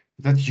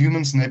that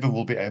humans never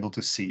will be able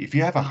to see. If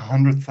you have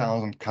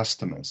 100,000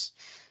 customers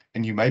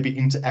and you maybe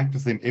interact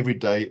with them every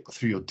day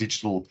through your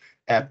digital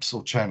apps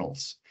or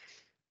channels,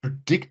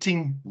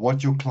 predicting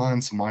what your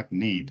clients might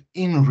need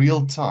in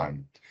real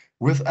time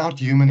without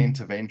human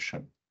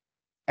intervention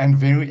and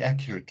very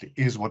accurately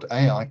is what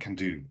AI can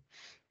do.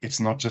 It's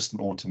not just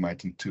an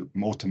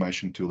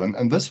automation tool.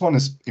 And this one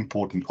is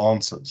important,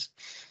 answers.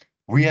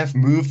 We have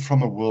moved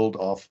from a world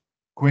of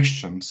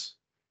questions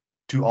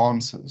to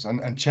answers. And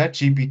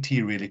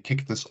ChatGPT really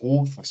kicked this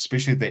off,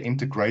 especially their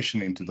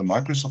integration into the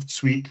Microsoft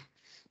suite.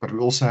 But we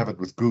also have it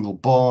with Google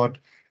Bard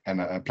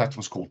and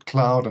platforms called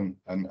Cloud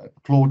and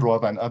Claude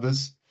rather, and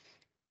others.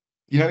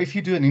 You know, if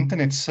you do an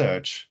internet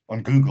search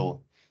on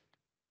Google,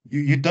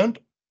 you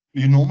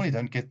normally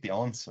don't get the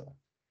answer.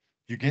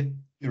 You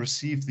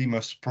receive the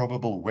most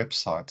probable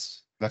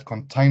websites that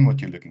contain what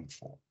you're looking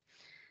for.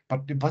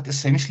 But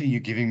essentially, you're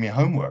giving me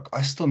homework.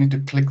 I still need to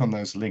click on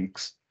those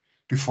links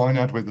to find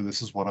out whether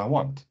this is what I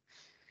want.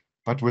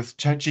 But with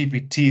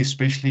ChatGPT,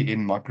 especially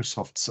in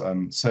Microsoft's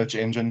search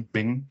engine,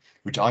 Bing,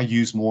 which I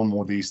use more and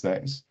more these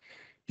days,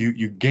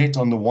 you get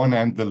on the one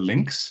hand the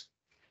links,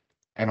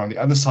 and on the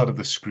other side of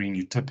the screen,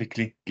 you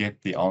typically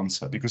get the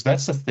answer, because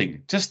that's the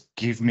thing. Just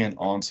give me an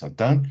answer.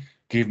 Don't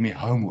give me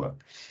homework.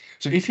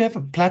 So if you have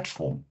a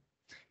platform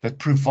that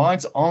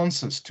provides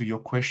answers to your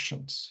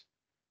questions,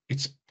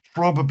 it's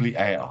probably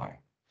AI.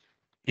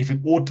 If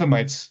it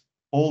automates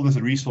all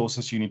the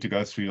resources you need to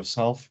go through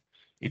yourself,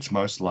 it's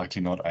most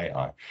likely not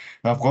AI.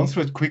 Now, I've gone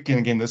through it quickly,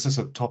 and again, this is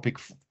a topic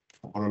for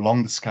a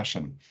long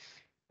discussion.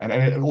 And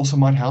it also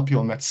might help you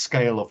on that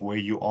scale of where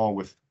you are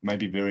with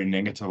maybe very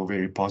negative or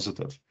very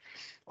positive.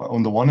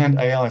 On the one hand,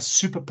 AI is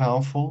super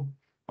powerful.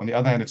 On the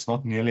other hand, it's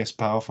not nearly as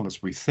powerful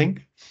as we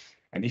think.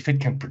 And if it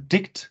can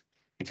predict,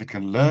 if it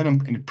can learn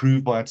and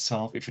improve by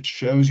itself, if it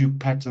shows you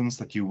patterns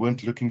that you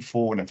weren't looking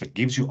for, and if it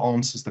gives you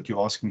answers that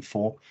you're asking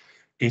for,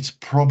 it's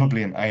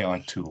probably an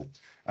AI tool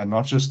and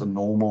not just a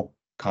normal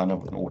kind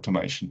of an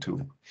automation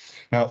tool.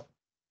 Now,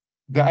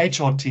 the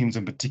HR teams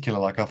in particular,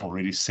 like I've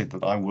already said,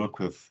 that I work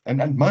with,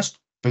 and most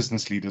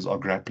business leaders are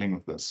grappling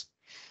with this.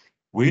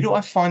 Where do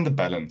I find the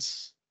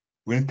balance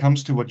when it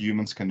comes to what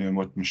humans can do and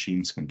what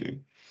machines can do?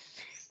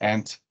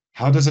 And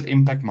how does it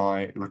impact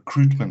my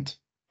recruitment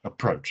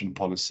approach and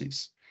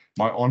policies,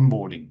 my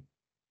onboarding?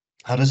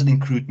 How does it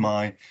include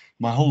my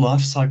whole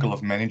life cycle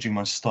of managing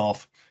my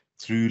staff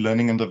through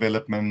learning and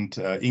development,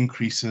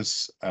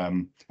 increases,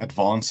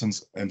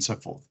 advances, and so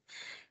forth?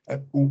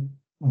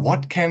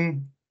 What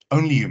can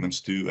only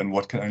humans do and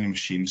what can only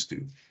machines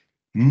do?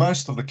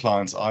 most of the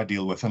clients I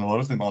deal with, and a lot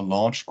of them are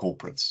large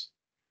corporates,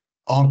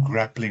 are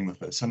grappling with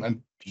this.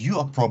 And you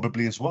are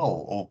probably as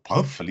well, or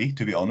hopefully,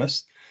 to be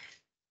honest.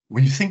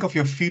 When you think of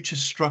your future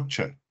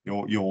structure,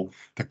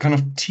 the kind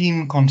of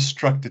team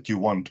construct that you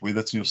want, whether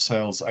it's your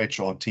sales,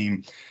 HR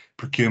team,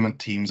 procurement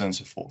teams, and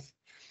so forth,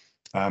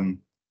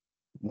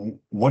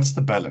 what's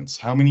the balance?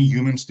 How many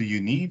humans do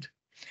you need?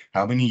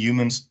 How many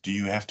humans do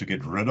you have to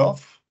get rid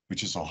of,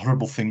 which is a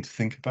horrible thing to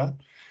think about?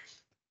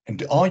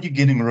 And are you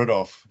getting rid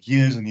of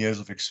years and years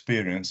of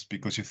experience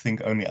because you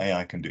think only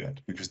AI can do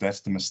it? Because that's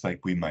the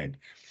mistake we made.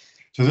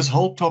 So this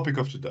whole topic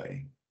of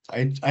today,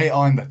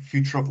 AI and the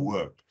future of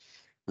work,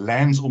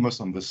 lands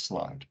almost on this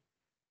slide.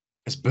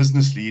 As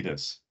business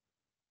leaders,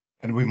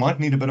 and we might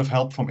need a bit of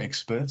help from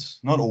experts,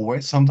 not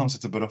always, sometimes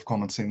it's a bit of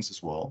common sense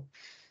as well,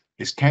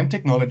 is can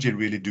technology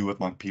really do what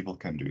my people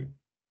can do?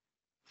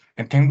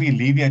 And can we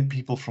alleviate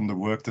people from the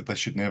work that they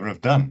should never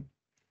have done?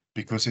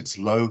 Because it's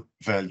low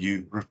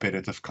value,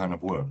 repetitive kind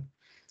of work.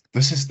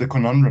 This is the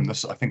conundrum.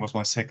 This, I think, was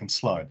my second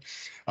slide.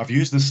 I've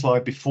used this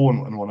slide before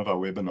in one of our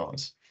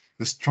webinars,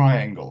 this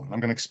triangle. I'm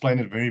going to explain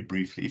it very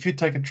briefly. If you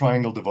take a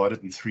triangle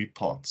divided in 3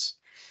 parts,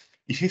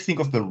 if you think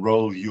of the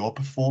role you're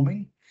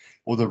performing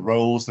or the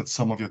roles that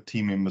some of your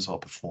team members are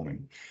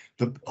performing,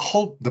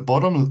 the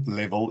bottom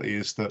level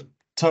is the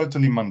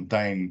totally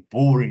mundane,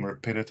 boring,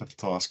 repetitive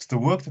tasks, the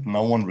work that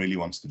no one really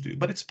wants to do,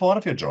 but it's part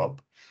of your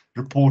job,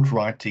 report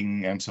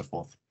writing and so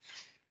forth.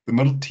 The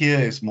middle tier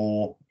is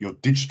more your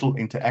digital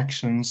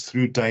interactions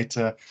through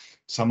data,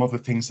 some of the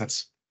things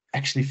that's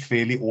actually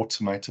fairly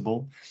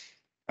automatable.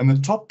 And the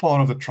top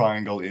part of the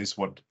triangle is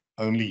what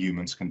only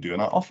humans can do.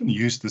 And I often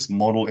use this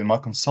model in my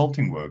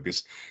consulting work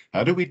is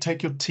how do we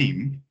take your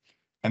team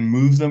and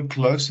move them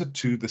closer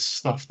to the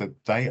stuff that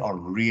they are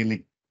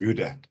really good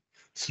at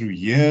through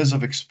years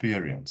of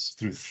experience,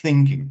 through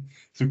thinking,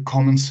 through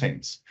common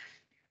sense,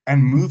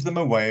 and move them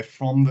away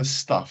from the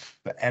stuff,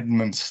 the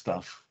admin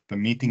stuff, the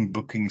meeting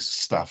booking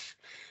stuff,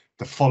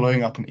 the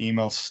following up on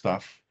email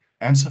stuff,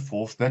 and so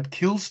forth, that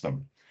kills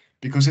them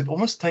because it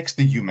almost takes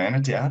the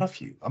humanity out of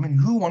you. I mean,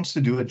 who wants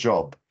to do a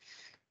job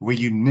where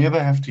you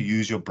never have to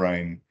use your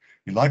brain?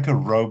 You're like a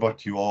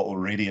robot you are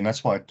already, and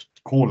that's why I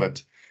call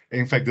it,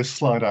 in fact, this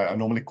slide I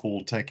normally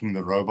call taking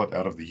the robot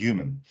out of the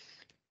human,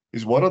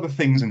 is what are the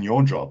things in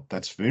your job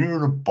that's very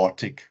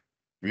robotic,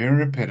 very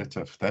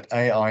repetitive, that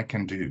AI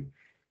can do?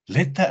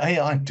 Let the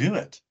AI do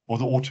it, or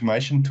the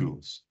automation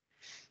tools,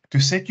 to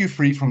set you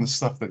free from the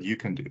stuff that you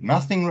can do.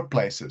 Nothing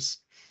replaces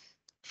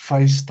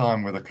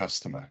FaceTime with a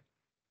customer,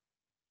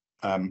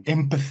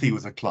 empathy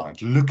with a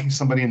client, looking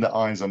somebody in the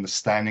eyes,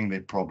 understanding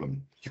their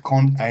problem. You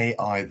can't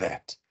AI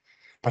that.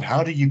 But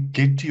how do you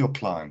get to your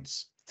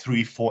clients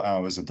 3-4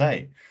 hours a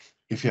day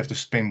if you have to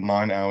spend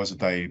 9 hours a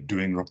day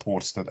doing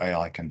reports that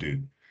AI can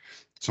do?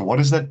 So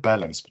what is that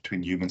balance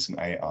between humans and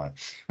AI?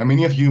 Now,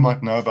 many of you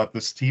might know about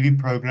this TV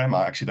program.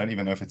 I actually don't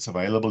even know if it's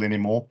available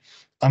anymore.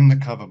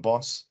 Undercover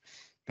Boss.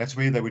 That's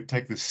where they would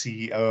take the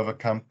CEO of a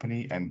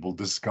company and will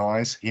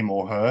disguise him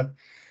or her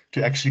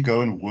to actually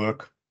go and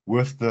work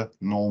with the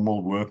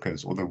normal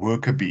workers or the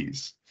worker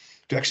bees,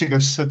 to actually go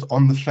sit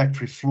on the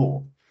factory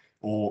floor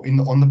or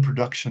on the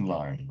production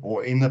line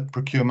or in the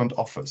procurement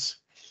office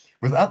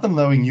without them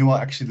knowing you are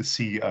actually the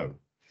CEO,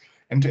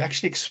 and to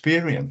actually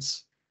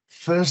experience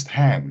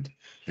firsthand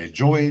their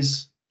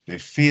joys, their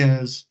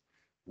fears,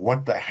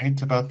 what they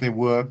hate about their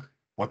work,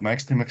 what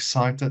makes them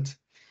excited.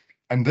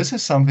 And this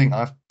is something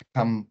I've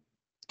become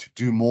to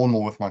do more and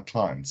more with my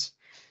clients,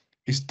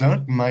 is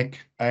don't make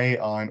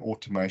AI and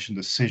automation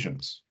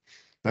decisions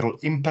that will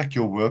impact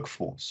your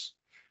workforce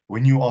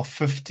when you are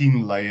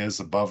 15 layers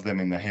above them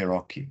in the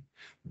hierarchy,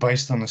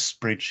 based on a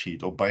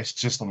spreadsheet or based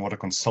just on what a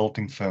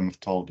consulting firm have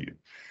told you.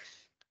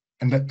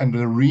 And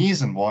the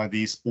reason why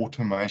these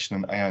automation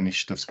and AI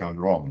initiatives go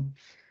wrong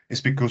is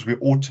because we're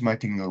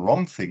automating the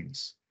wrong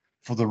things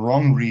for the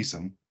wrong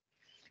reason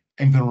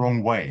in the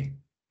wrong way.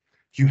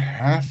 You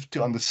have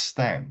to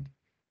understand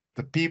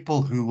the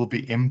people who will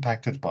be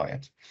impacted by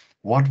it,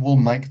 what will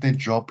make their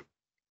job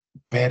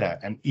better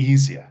and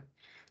easier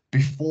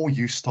before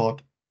you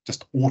start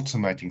just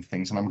automating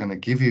things. And I'm going to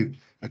give you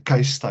a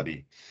case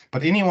study.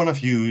 But any one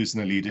of you who's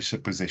in a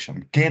leadership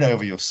position, get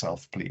over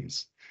yourself,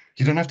 please.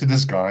 You don't have to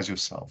disguise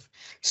yourself.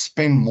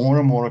 Spend more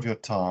and more of your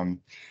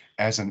time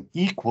as an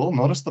equal,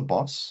 not as the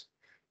boss,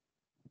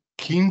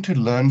 keen to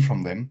learn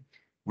from them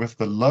with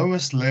the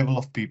lowest level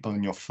of people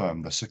in your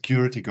firm, the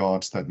security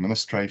guards, the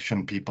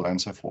administration people,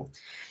 and so forth,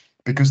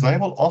 because they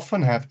will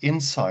often have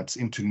insights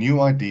into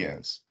new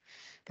ideas,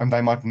 and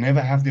they might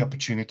never have the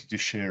opportunity to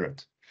share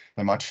it.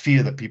 They might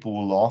fear that people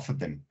will laugh at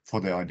them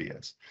for their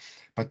ideas.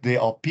 But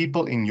there are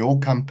people in your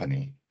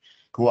company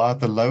who are at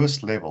the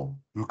lowest level,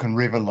 who can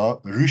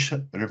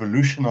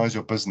revolutionize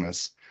your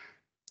business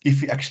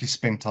if you actually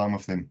spend time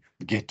with them,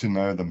 get to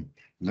know them,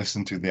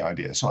 listen to their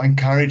ideas. So I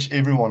encourage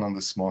everyone on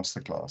this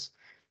masterclass,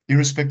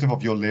 irrespective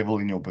of your level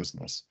in your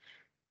business,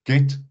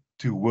 get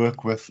to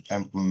work with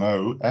and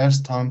know,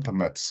 as time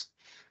permits,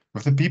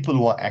 with the people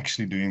who are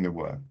actually doing the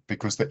work,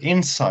 because the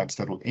insights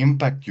that will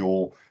impact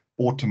your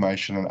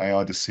automation and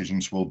AI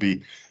decisions will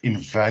be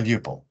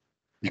invaluable.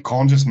 You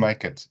can't just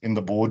make it in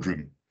the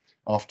boardroom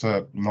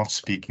after not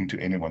speaking to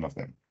any one of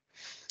them.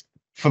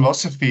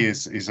 Philosophy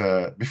is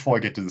before I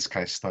get to this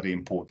case study,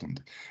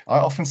 important. I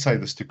often say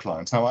this to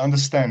clients. Now, I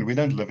understand we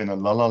don't live in a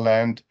la-la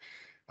land,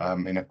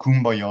 in a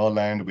kumbaya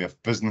land. We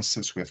have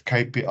businesses, we have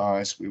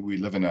KPIs, we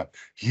live in a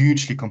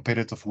hugely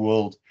competitive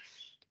world.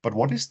 But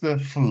what is the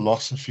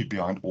philosophy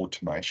behind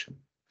automation?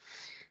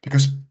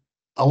 Because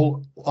I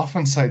will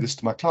often say this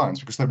to my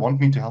clients because they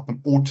want me to help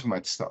them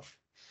automate stuff.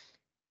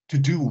 To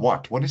do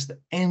what? What is the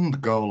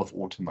end goal of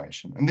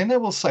automation? And then they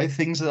will say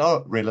things that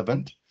are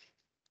relevant.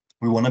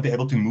 We want to be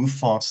able to move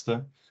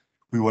faster.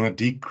 We want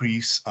to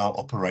decrease our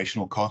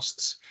operational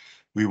costs.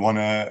 We want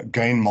to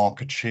gain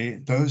market share.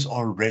 Those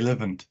are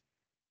relevant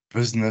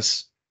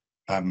business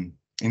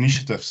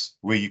initiatives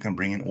where you can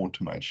bring in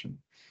automation.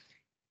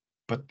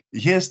 But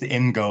here's the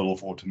end goal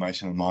of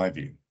automation, in my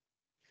view,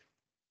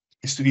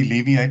 is to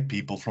alleviate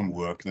people from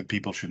work that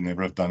people should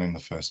never have done in the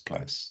first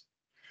place.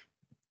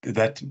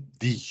 That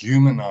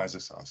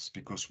dehumanizes us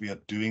because we are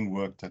doing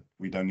work that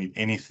we don't need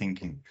any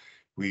thinking.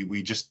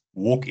 We just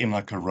walk in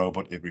like a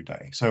robot every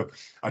day. So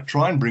I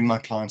try and bring my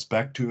clients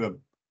back to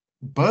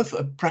both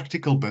a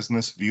practical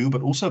business view,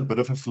 but also a bit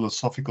of a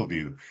philosophical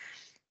view.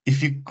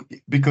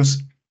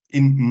 Because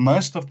in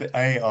most of the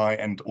AI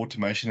and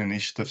automation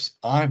initiatives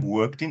I've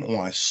worked in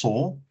or I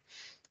saw,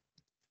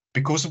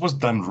 because it was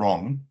done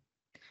wrong,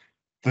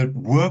 the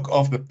work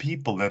of the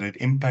people that it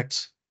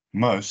impacts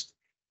most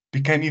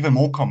became even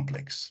more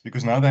complex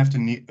because now they have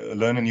to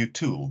learn a new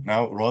tool.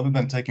 Now, rather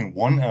than taking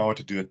 1 hour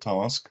to do a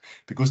task,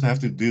 because they have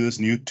to do this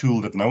new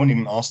tool that no one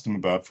even asked them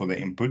about for their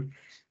input,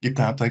 it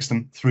now takes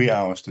them 3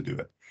 hours to do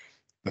it.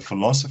 The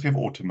philosophy of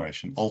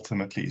automation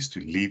ultimately is to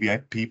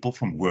alleviate people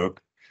from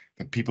work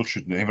that people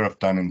should never have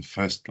done in the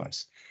first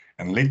place,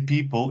 and let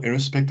people,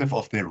 irrespective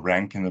of their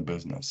rank in the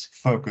business,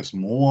 focus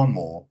more and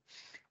more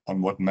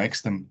on what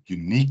makes them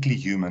uniquely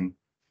human,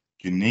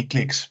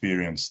 uniquely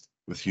experienced,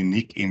 with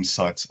unique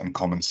insights and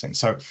common sense.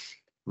 So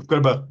we've got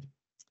about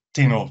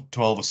 10 or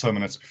 12 or so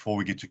minutes before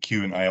we get to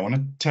Q&A. I want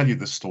to tell you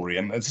this story,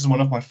 and this is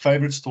one of my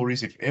favorite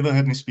stories. If you've ever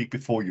heard me speak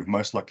before, you've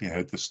most likely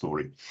heard this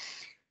story.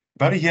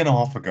 About 1.5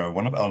 years ago,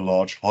 one of our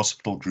large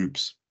hospital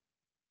groups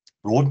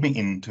brought me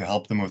in to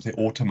help them with their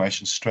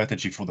automation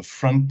strategy for the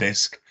front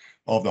desk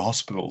of the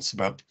hospitals.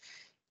 About,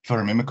 if I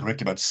remember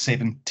correctly, about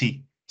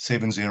 70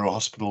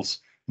 hospitals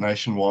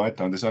nationwide.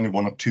 Now, there's only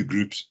 1 or 2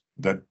 groups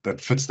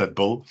that fits that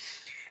bill.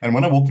 And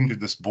when I walked into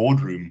this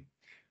boardroom,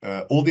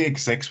 all the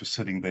execs were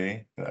sitting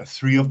there.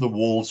 3 of the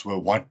walls were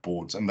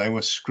whiteboards, and they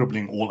were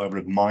scribbling all over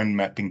it, mind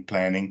mapping,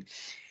 planning.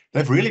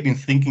 They've really been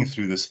thinking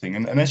through this thing.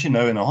 And as you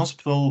know, in a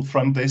hospital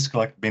front desk,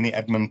 like many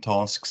admin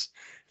tasks,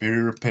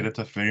 very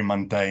repetitive, very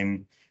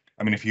mundane.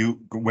 I mean, if you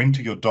went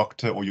to your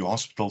doctor or your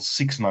hospital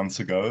 6 months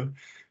ago,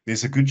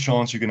 there's a good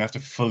chance you're going to have to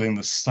fill in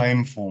the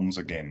same forms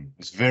again.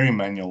 It's very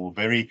manual,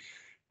 very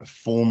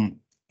form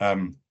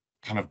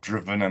kind of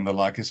driven and the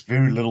like. There's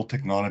very little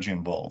technology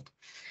involved.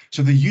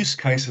 So the use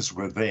cases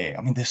were there.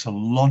 I mean, there's a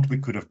lot we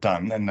could have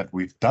done and that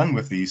we've done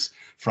with these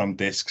front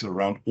desks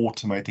around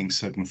automating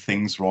certain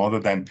things rather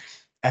than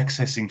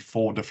accessing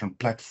 4 different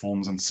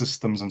platforms and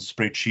systems and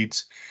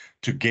spreadsheets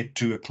to get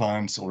to a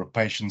client's or a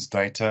patient's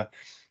data.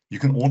 You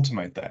can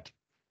automate that.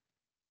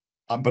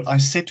 But I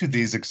said to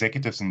these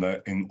executives on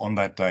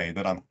that day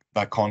that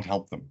I can't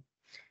help them.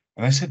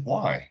 And they said,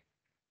 why?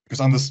 Because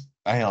I'm this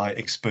AI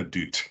expert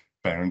dude,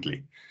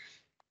 apparently.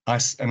 I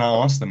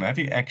asked them, have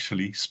you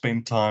actually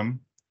spent time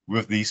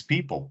with these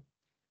people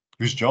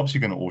whose jobs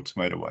you're going to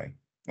automate away?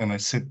 And they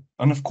said,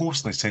 and of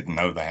course they said,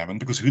 no, they haven't,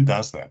 because who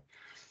does that?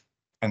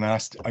 And I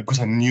asked, because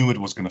I knew it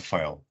was going to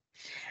fail.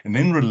 And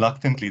then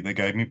reluctantly, they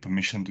gave me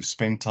permission to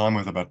spend time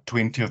with about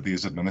 20 of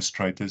these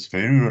administrators,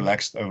 very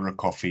relaxed over a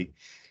coffee,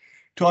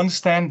 to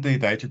understand their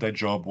day-to-day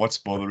job, what's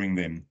bothering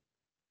them.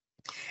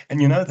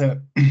 And you know,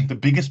 the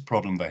biggest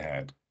problem they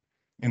had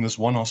in this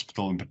one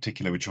hospital in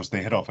particular, which was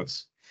their head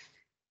office,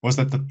 was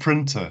that the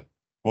printer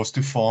was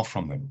too far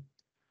from them.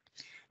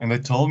 And they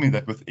told me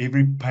that with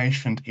every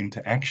patient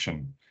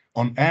interaction,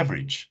 on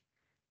average,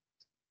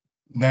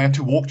 they had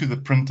to walk to the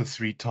printer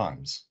 3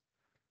 times.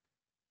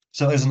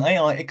 So as an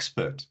AI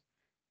expert,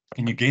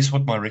 can you guess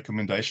what my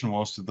recommendation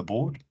was to the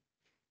board?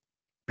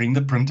 Bring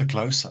the printer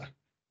closer.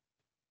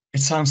 It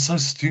sounds so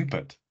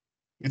stupid.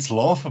 It's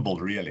laughable,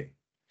 really.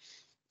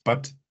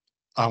 But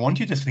I want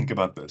you to think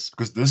about this,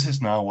 because this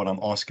is now what I'm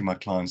asking my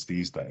clients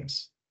these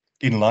days.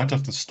 In light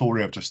of the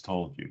story I've just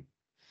told you,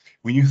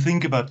 when you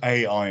think about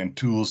AI and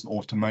tools and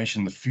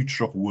automation, the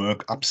future of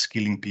work,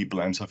 upskilling people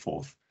and so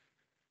forth,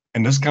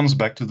 and this comes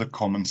back to the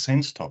common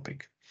sense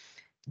topic,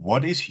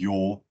 what is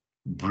your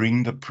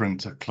bring the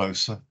printer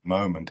closer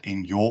moment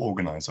in your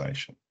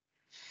organization?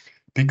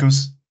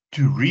 Because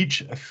to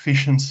reach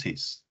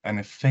efficiencies and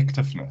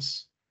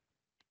effectiveness,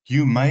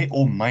 you may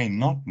or may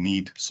not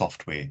need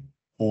software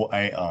or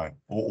AI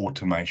or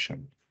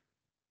automation.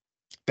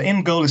 The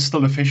end goal is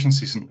still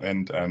efficiencies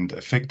and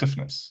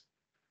effectiveness.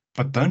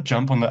 But don't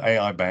jump on the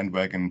AI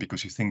bandwagon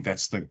because you think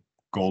that's the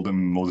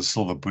golden or the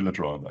silver bullet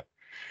rather.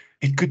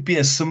 It could be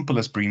as simple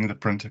as bringing the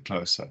printer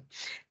closer.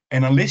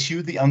 And unless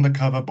you're the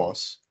undercover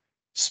boss,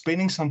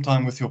 spending some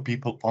time with your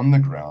people on the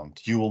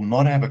ground, you will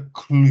not have a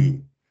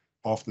clue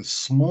of the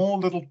small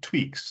little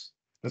tweaks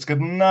that's got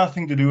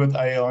nothing to do with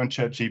AI and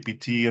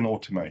ChatGPT and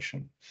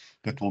automation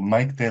that will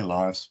make their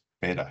lives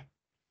better.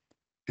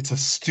 It's a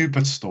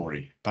stupid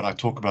story, but I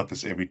talk about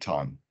this every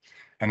time.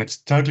 And it's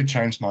totally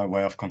changed my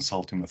way of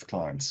consulting with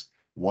clients.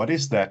 What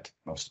is that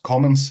most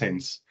common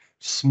sense,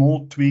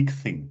 small tweak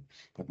thing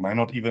that may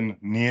not even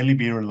nearly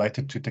be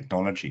related to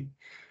technology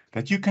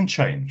that you can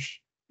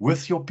change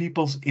with your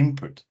people's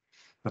input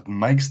that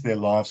makes their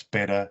lives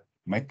better,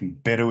 make them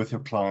better with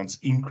your clients,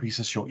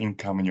 increases your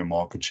income and your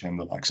market share and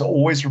the like. So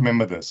always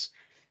remember this.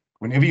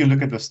 Whenever you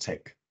look at this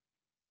tech,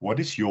 what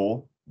is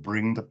your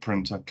bring the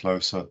printer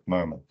closer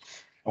moment?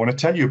 I want to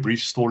tell you a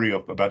brief story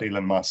about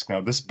Elon Musk.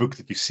 Now, this book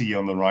that you see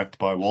on the right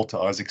by Walter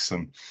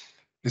Isaacson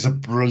is a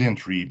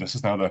brilliant read. This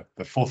is now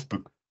the fourth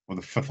book, or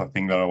the fifth, I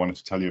think, that I wanted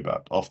to tell you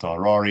about, after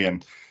Harari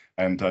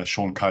and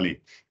Sean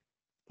Cully.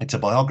 It's a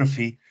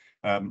biography.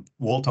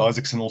 Walter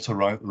Isaacson also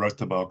wrote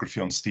the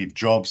biography on Steve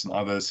Jobs and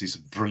others. He's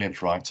a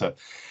brilliant writer.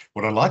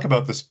 What I like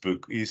about this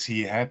book is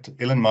he had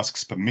Elon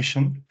Musk's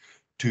permission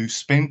to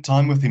spend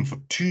time with him for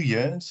 2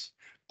 years,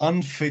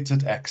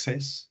 unfettered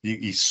access.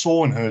 He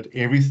saw and heard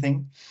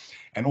everything.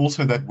 And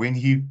also that when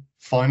he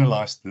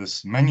finalized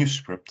this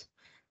manuscript,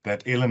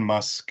 that Elon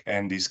Musk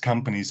and his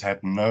companies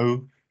had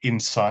no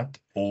insight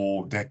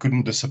or they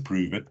couldn't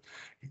disapprove it,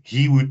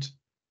 he would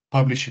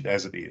publish it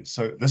as it is.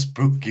 So this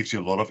book gives you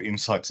a lot of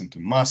insights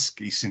into Musk.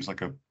 He seems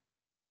like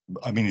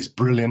he's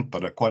brilliant,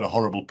 but quite a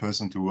horrible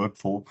person to work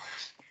for.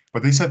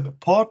 But there's a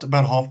part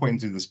about halfway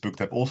into this book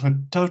that also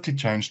totally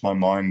changed my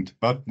mind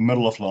about the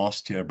middle of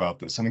last year about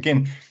this. And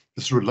again,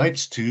 this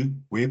relates to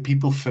where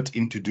people fit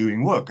into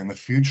doing work and the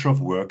future of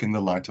work in the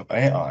light of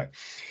AI. Now,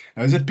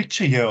 there's a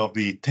picture here of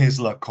the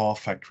Tesla car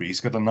factory. It's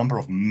got a number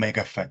of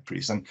mega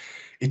factories, and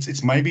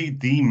it's maybe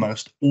the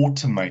most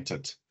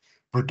automated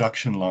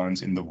production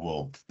lines in the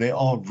world. There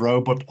are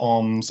robot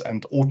arms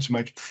and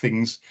automated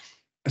things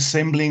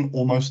assembling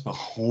almost the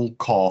whole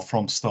car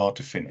from start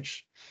to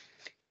finish.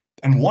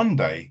 And one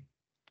day,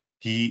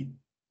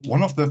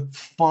 one of the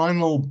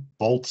final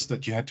bolts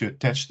that you had to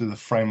attach to the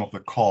frame of the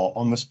car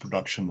on this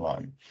production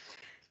line,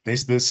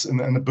 there's this,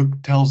 and the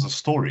book tells the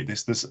story,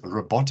 there's this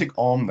robotic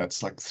arm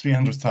that's like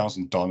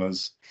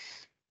 $300,000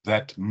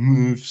 that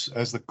moves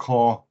as the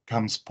car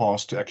comes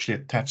past to actually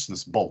attach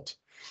this bolt.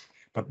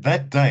 But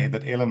that day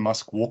that Elon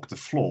Musk walked the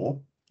floor,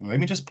 let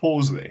me just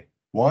pause there.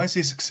 Why is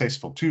he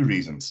successful? 2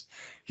 reasons.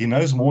 He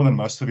knows more than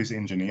most of his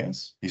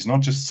engineers. He's not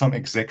just some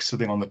exec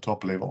sitting on the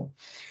top level.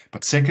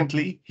 But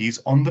secondly,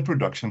 he's on the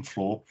production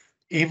floor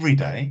every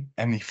day,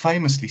 and he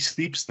famously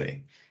sleeps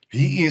there.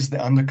 He is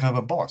the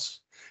undercover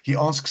boss. He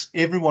asks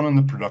everyone on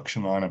the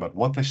production line about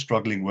what they're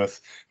struggling with,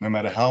 no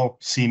matter how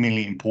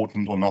seemingly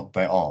important or not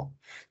they are.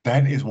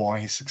 That is why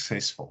he's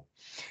successful.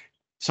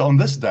 So on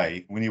this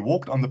day, when he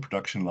walked on the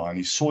production line,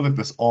 he saw that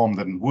this arm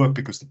didn't work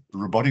because the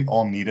robotic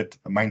arm needed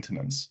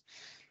maintenance.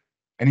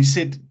 And he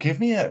said, give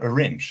me a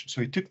wrench.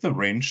 So he took the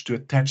wrench to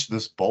attach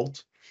this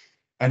bolt,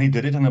 and he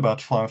did it in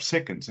about 5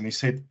 seconds. And he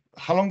said,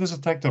 how long does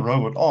it take the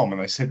robot arm?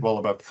 And they said, well,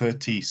 about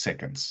 30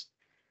 seconds.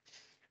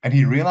 And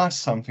he realized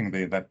something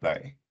there that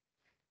day,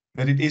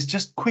 that it is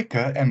just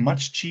quicker and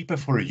much cheaper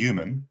for a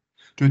human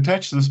to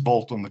attach this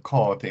bolt on the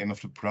car at the end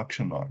of the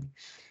production line.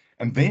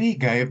 And then he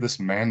gave this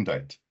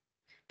mandate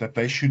that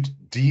they should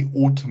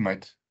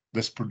de-automate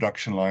this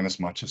production line as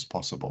much as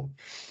possible.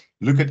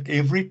 Look at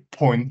every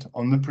point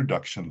on the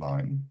production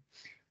line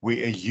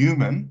where a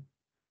human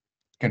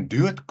can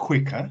do it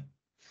quicker,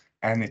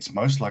 and it's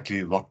most likely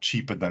a lot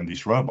cheaper than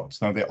these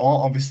robots. Now, there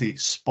are obviously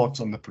spots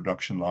on the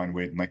production line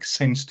where it makes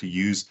sense to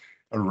use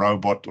a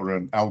robot or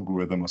an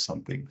algorithm or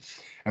something.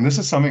 And this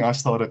is something I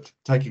started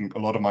taking a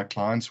lot of my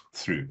clients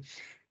through.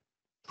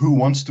 Who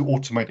wants to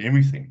automate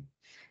everything?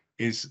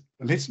 Is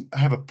let's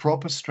have a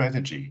proper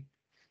strategy.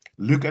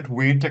 Look at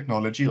where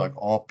technology like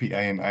RPA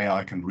and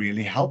AI can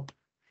really help,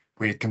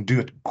 where it can do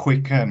it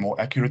quicker and more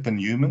accurate than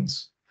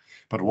humans.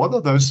 But what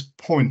are those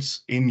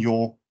points in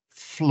your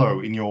flow,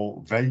 in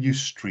your value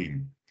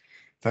stream,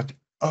 that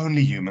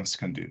only humans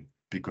can do?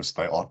 Because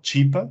they are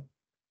cheaper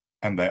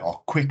and they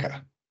are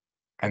quicker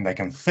and they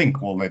can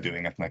think while they're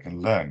doing it and they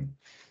can learn.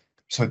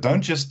 So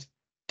don't just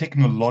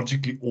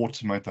technologically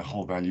automate the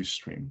whole value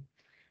stream.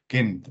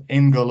 Again, the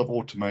end goal of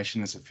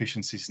automation is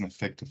efficiencies and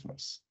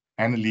effectiveness,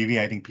 and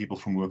alleviating people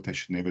from work they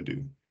should never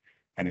do.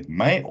 And it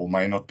may or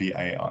may not be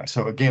AI.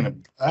 So again,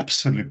 an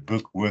absolute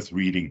book worth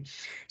reading.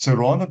 So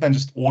rather than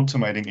just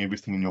automating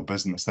everything in your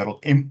business that'll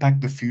impact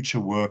the future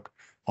work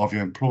of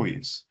your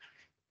employees,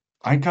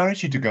 I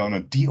encourage you to go on a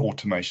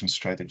de-automation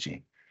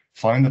strategy.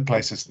 Find the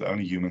places that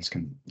only humans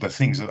can, the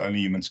things that only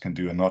humans can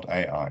do and not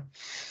AI.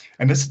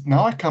 And this,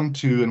 now I come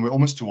to, and we're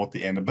almost toward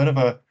the end, a bit of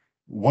a,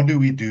 what do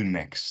we do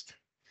next?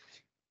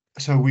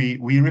 So we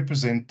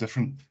represent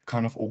different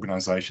kind of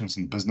organizations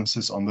and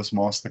businesses on this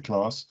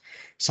masterclass.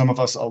 Some of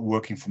us are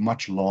working for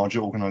much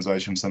larger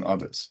organizations than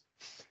others.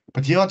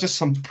 But here are just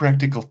some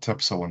practical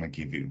tips I want to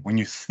give you. When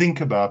you think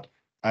about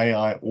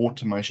AI,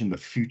 automation, the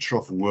future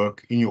of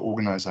work in your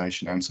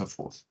organization, and so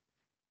forth.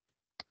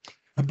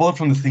 Apart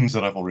from the things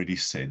that I've already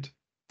said,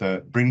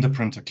 the bring the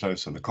printer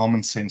closer, the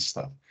common sense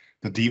stuff,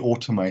 the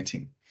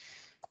de-automating,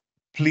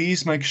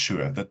 please make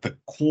sure that the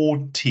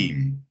core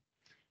team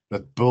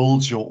that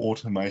builds your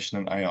automation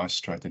and AI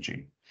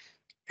strategy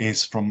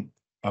is from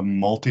a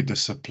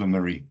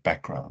multidisciplinary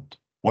background.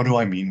 What do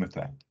I mean with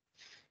that?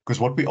 Because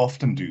what we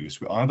often do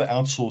is we either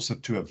outsource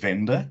it to a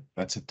vendor,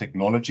 that's a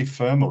technology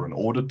firm or an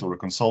audit or a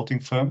consulting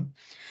firm,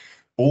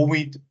 or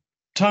we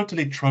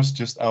totally trust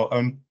just our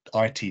own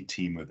IT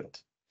team with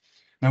it.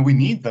 Now, we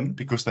need them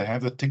because they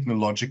have the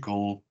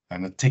technological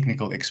and the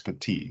technical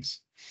expertise.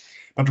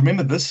 But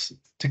remember, this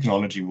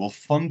technology will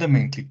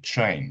fundamentally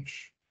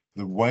change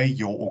the way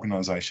your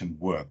organization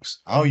works,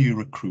 how you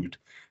recruit,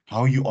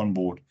 how you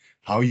onboard,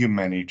 how you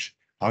manage,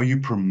 how you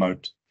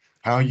promote,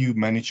 how you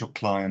manage your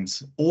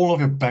clients, all of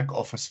your back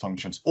office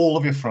functions, all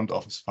of your front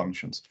office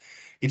functions.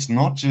 It's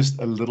not just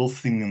a little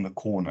thing in the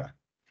corner.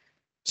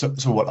 So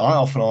what I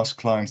often ask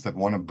clients that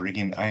want to bring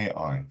in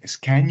AI is,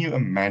 can you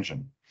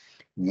imagine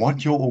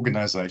what your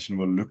organization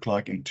will look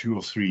like in 2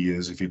 or 3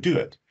 years if you do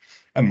it?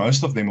 And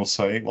most of them will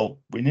say, well,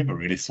 we never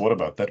really thought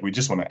about that. We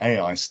just want to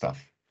AI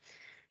stuff.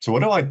 So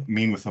what do I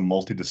mean with a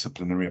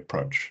multidisciplinary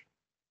approach?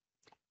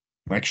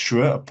 Make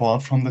sure,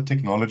 apart from the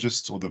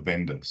technologists or the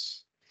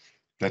vendors,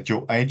 that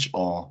your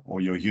HR or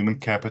your human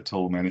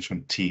capital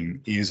management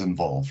team is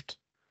involved,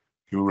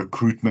 your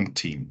recruitment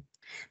team.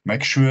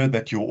 Make sure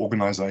that your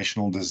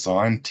organizational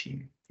design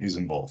team is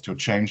involved, your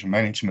change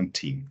management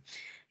team.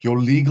 Your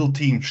legal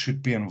team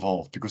should be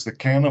involved, because the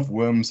can of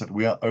worms that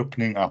we are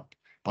opening up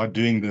by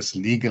doing this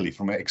legally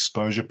from an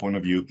exposure point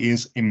of view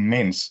is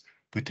immense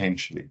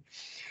potentially.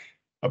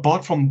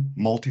 Apart from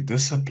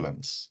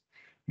multidisciplines,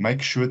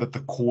 make sure that the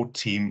core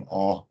team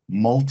are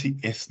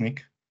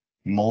multi-ethnic,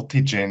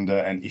 multi-gender,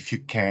 and if you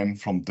can,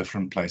 from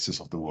different places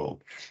of the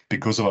world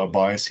because of our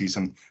biases.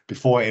 And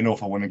before I end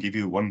off, I want to give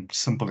you one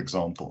simple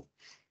example.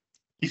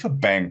 If a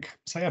bank,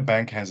 say a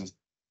bank has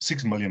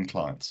 6 million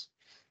clients,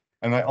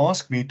 and they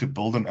ask me to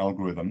build an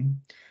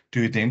algorithm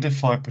to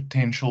identify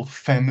potential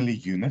family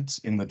units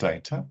in the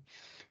data,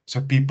 so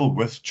people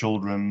with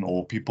children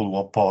or people who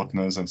are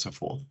partners and so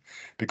forth,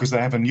 because they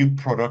have a new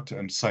product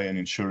and say an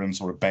insurance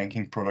or a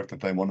banking product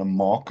that they want to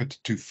market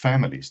to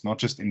families, not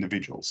just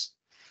individuals.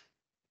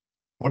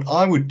 What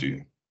I would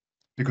do,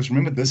 because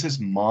remember, this is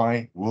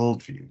my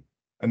worldview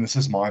and this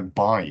is my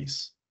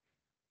bias,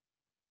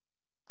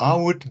 I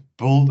would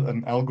build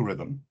an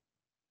algorithm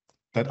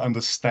that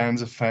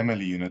understands a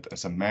family unit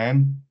as a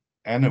man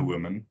and a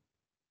woman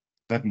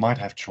that might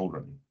have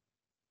children.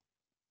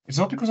 It's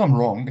not because I'm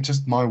wrong, it's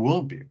just my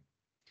worldview.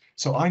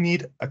 So I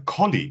need a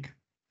colleague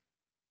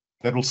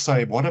that will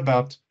say, what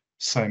about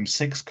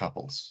same-sex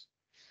couples?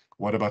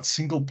 What about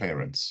single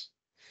parents?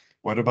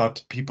 What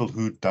about people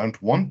who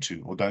don't want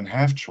to or don't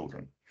have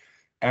children?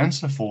 And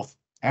so forth,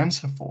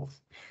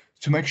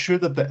 to make sure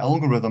that the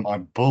algorithm I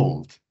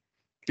build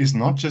is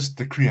not just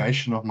the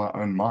creation of my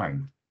own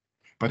mind,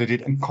 but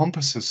it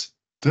encompasses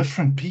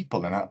different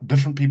people and how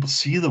different people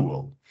see the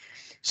world.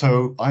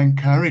 So I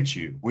encourage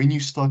you, when you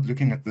start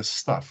looking at this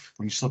stuff,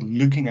 when you start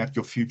looking at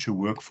your future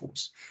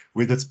workforce,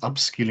 whether it's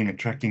upskilling,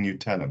 attracting new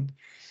talent,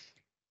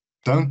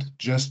 don't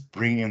just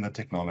bring in the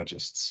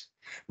technologists.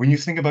 When you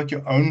think about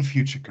your own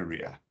future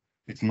career,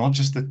 it's not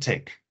just the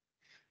tech.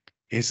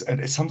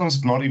 Sometimes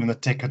it's not even the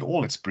tech at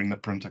all. It's bring the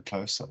printer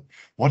closer.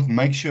 What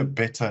makes you a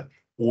better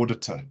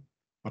auditor?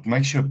 What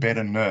makes you a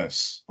better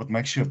nurse? What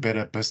makes you a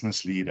better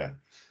business leader?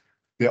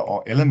 There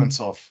are elements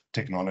of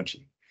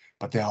technology,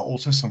 but there are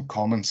also some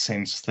common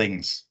sense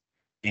things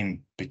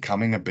in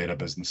becoming a better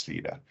business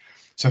leader.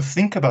 So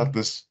think about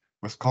this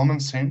with common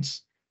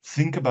sense.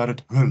 Think about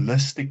it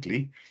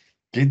holistically.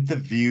 Get the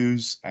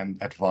views and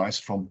advice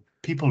from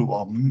people who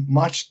are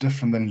much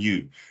different than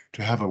you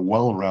to have a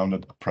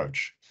well-rounded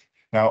approach.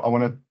 Now, I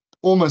want to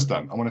almost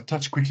done. I want to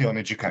touch quickly on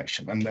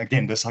education. And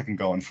again, this I can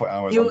go on for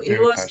hours. You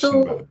are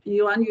still,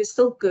 Johan, you're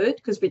still good,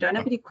 because we don't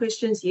have any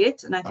questions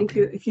yet. And I think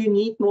if you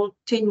need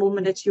 10 more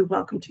minutes, you're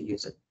welcome to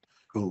use it.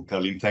 Cool,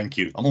 Colleen, thank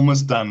you. I'm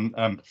almost done.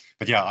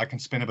 But yeah, I can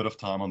spend a bit of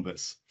time on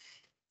this.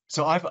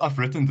 So I've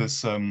written this.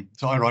 So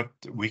I write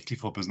weekly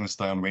for Business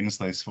Day on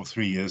Wednesdays for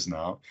 3 years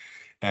now.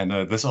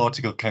 And this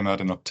article came out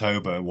in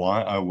October,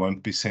 why I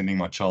won't be sending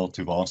my child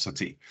to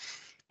varsity.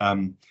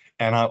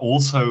 And I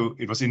also,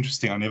 it was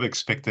interesting, I never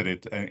expected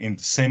it. In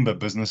December,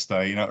 Business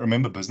Day,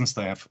 remember Business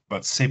Day have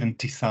about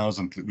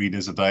 70,000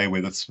 readers a day,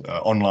 whether it's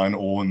online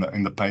or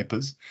in the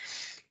papers.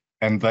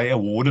 And they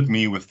awarded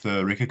me with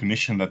the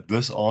recognition that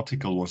this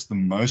article was the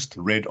most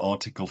read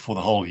article for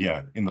the whole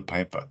year in the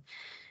paper,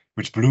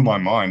 which blew my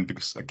mind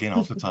because, again,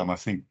 half the time I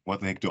think, what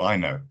the heck do I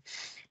know?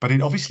 But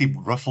it obviously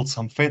ruffled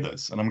some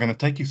feathers. And I'm going to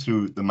take you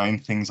through the main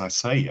things I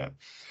say here.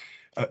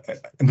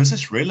 And this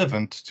is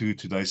relevant to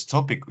today's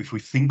topic if we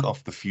think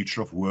of the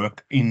future of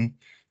work in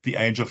the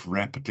age of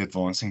rapidly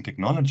advancing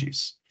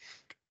technologies.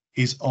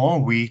 Are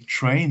we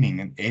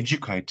training and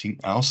educating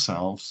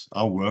ourselves,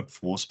 our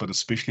workforce, but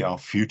especially our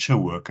future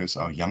workers,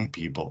 our young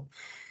people,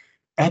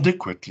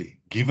 adequately,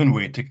 given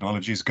where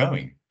technology is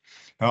going.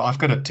 Now, I've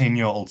got a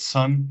 10-year-old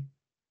son,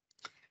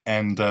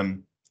 and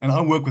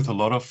I work with a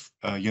lot of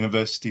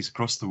universities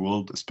across the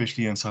world,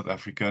 especially in South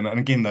Africa. And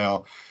again, they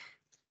are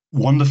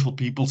wonderful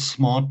people,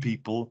 smart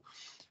people.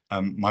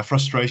 My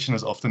frustration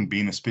has often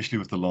been, especially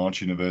with the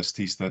large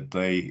universities, that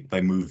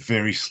they move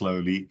very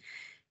slowly.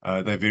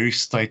 They're very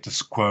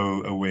status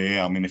quo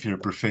aware. I mean, if you're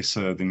a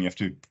professor, then you have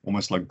to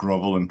almost like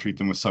grovel and treat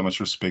them with so much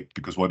respect,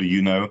 because what do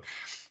you know?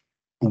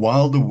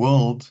 While the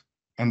world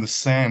and the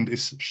sand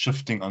is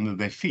shifting under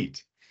their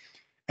feet.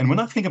 And when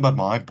I think about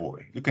my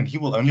boy, look, and he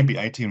will only be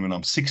 18 when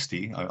I'm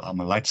 60. I'm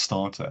a late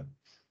starter.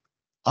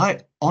 I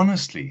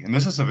honestly, and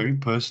this is a very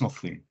personal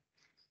thing,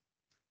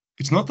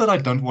 it's not that I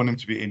don't want him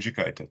to be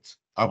educated.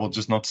 I will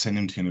just not send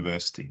him to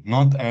university,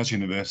 not as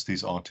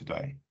universities are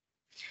today.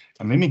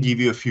 And let me give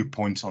you a few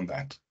points on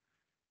that.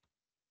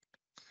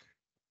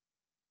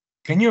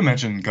 Can you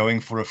imagine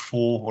going for a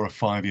 4 or a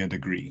 5-year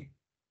degree,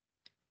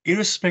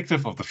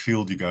 irrespective of the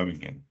field you're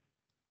going in?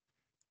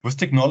 With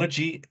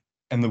technology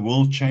and the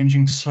world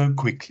changing so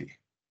quickly,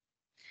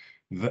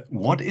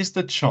 what is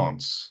the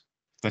chance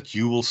that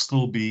you will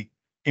still be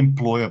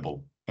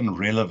employable and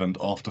relevant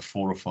after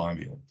 4 or 5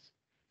 years?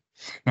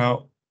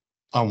 Now,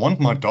 I want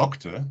my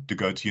doctor to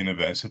go to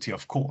university,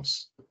 of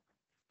course,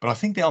 but I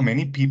think there are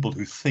many people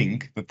who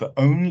think that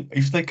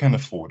if they can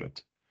afford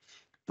it,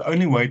 the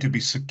only way to be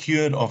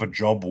secured of a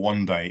job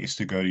one day is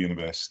to go to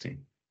university.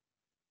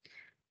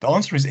 The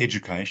answer is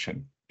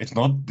education. It's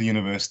not the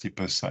university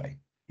per se.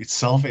 It's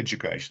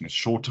self-education. It's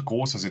shorter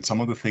courses. It's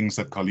some of the things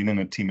that Colleen and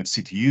her team at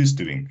CTU is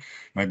doing.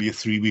 Maybe a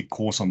 3-week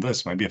course on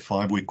this, maybe a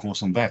 5-week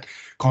course on that.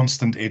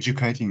 Constant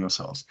educating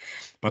yourselves.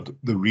 But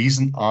the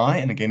reason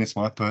and again, it's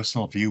my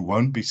personal view,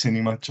 won't be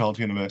sending my child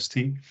to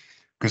university,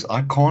 because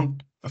I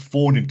can't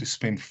afford him to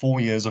spend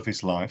 4 years of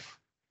his life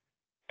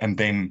and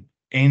then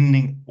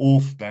ending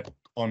off that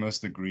honors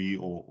degree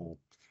or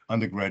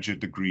undergraduate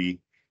degree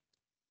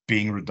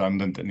being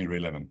redundant and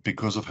irrelevant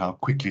because of how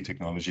quickly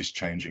technology is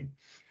changing.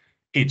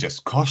 It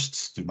just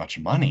costs too much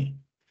money.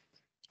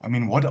 I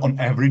mean, what on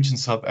average in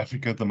South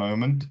Africa at the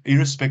moment,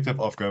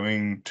 irrespective of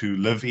going to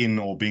live in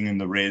or being in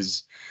the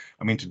res,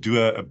 I mean, to do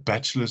a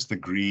bachelor's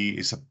degree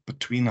is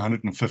between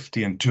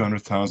 150 and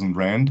 200,000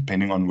 Rand,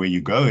 depending on where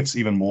you go. It's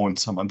even more in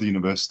some other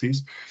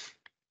universities.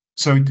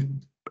 So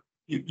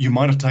you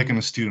might have taken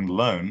a student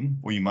loan,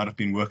 or you might have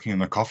been working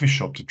in a coffee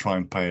shop to try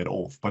and pay it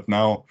off. But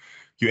now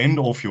you end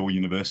off your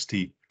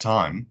university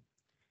time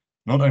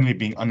not only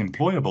being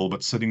unemployable,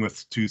 but sitting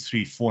with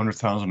 200,000, 300,000,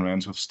 400,000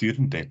 Rands of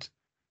student debt.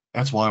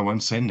 That's why I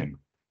won't send him.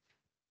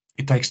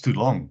 It takes too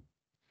long.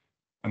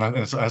 And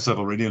as I've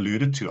already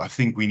alluded to, I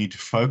think we need to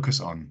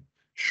focus on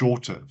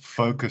shorter,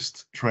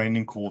 focused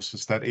training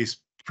courses that is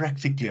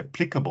practically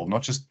applicable,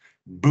 not just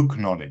book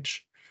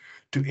knowledge,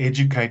 to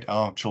educate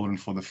our children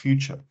for the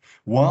future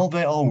while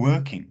they are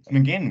working. And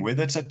again,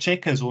 whether it's at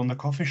Checkers or in the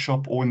coffee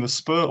shop or in the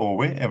Spur or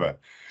wherever,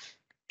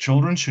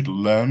 children should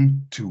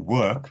learn to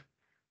work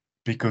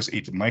because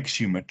it makes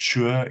you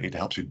mature. It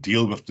helps you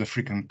deal with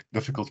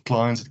difficult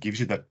clients. It gives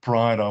you that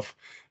pride of,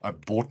 I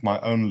bought my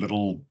own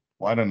little,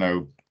 I don't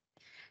know,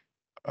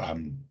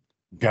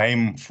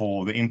 game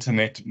for the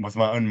internet with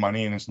my own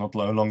money, and it's no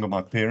longer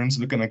my parents.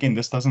 Look, and again,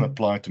 this doesn't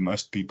apply to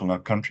most people in our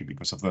country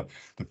because of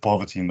the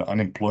poverty and the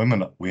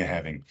unemployment that we're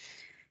having.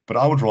 But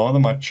I would rather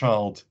my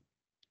child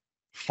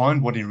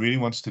find what he really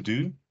wants to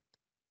do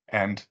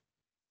and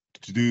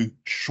to do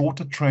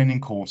shorter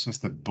training courses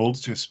that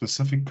builds to a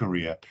specific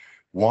career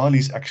while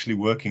he's actually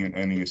working and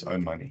earning his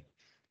own money.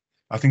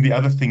 I think the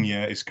other thing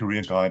here is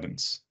career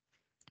guidance.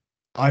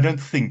 I don't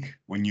think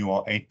when you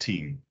are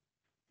 18,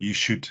 you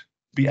should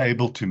be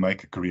able to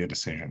make a career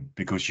decision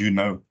because you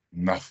know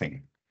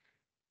nothing.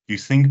 You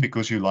think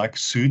because you like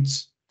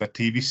Suits, that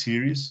TV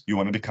series, you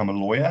want to become a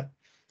lawyer,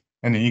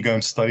 and then you go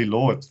and study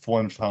law at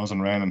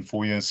 400,000 Rand and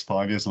 4 years,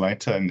 5 years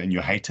later, and then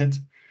you hate it.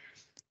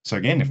 So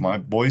again, if my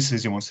boy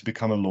says he wants to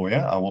become a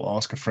lawyer, I will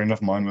ask a friend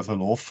of mine with a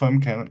law firm,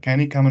 can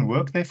he come and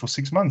work there for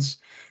 6 months?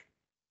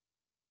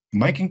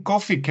 Making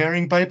coffee,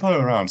 carrying paper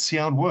around, see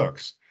how it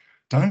works.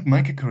 Don't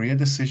make a career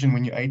decision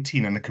when you're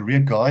 18, and the career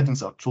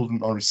guidance our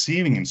children are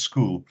receiving in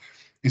school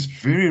is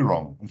very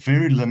wrong,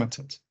 very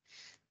limited.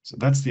 So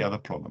that's the other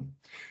problem.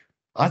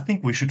 I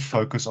think we should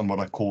focus on what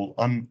I call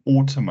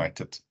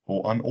unautomated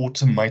or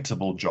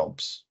unautomatable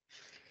jobs,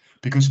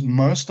 because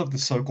most of the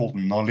so-called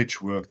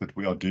knowledge work that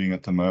we are doing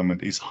at the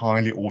moment is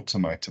highly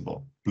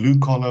automatable. Blue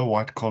collar,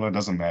 white collar,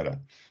 doesn't matter.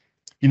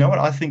 You know what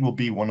I think will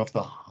be one of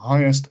the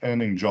highest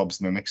earning jobs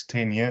in the next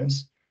 10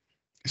 years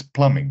is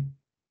plumbing.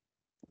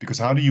 Because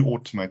how do you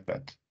automate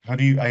that? How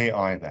do you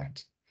AI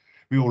that?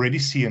 We already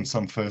see in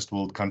some first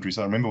world countries.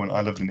 I remember when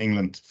I lived in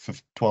England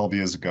 12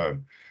 years ago,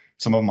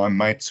 some of my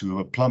mates who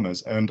were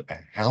plumbers earned a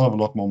hell of a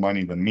lot more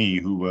money than me,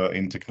 who were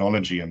in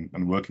technology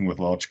and working with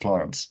large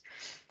clients.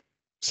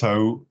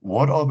 So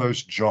what are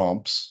those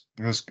jobs?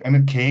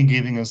 And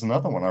caregiving is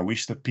another one. I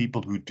wish that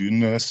people who do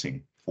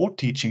nursing or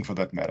teaching for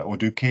that matter, or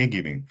do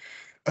caregiving,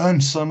 earn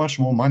so much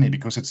more money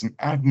because it's an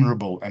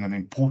admirable and an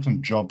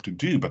important job to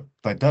do, but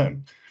they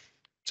don't.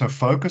 So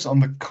focus on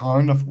the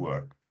kind of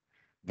work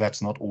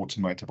that's not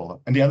automatable.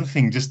 And the other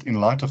thing, just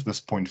in light of this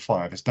point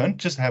 5, is don't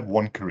just have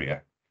one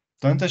career.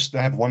 Don't just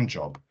have one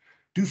job.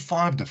 Do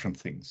 5 different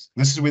things.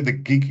 This is where the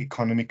gig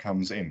economy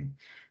comes in,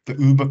 the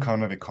Uber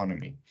kind of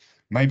economy.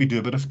 Maybe do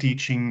a bit of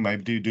teaching,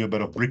 maybe do a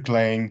bit of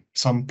bricklaying,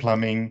 some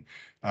plumbing,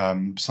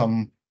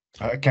 some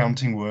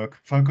accounting work.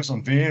 Focus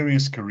on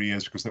various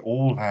careers because they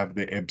all have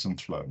their ebbs and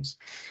flows.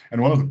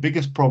 And one of the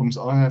biggest problems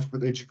I have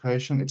with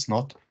education, it's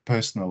not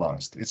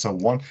personalized. It's a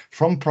one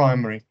from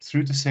primary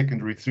through to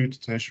secondary, through to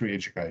tertiary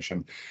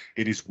education.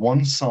 It is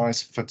one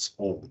size fits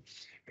all.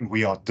 And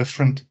we are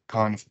different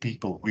kind of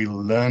people. We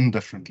learn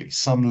differently.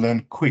 Some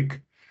learn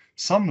quick,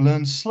 some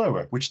learn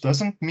slower, which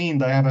doesn't mean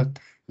they have a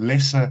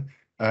lesser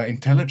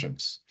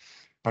intelligence,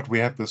 but we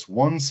have this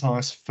one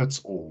size fits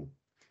all.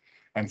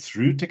 And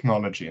through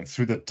technology and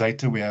through the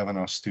data we have in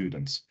our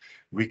students,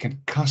 we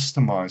can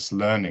customize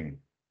learning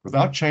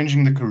without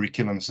changing the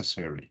curriculum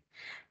necessarily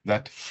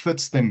that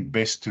fits them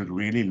best to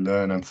really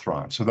learn and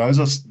thrive. So those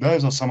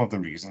are some of the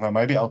reasons. Now,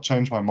 maybe I'll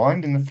change my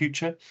mind in the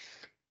future.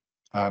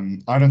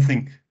 I don't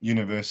think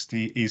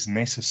university is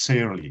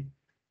necessarily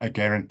a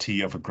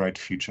guarantee of a great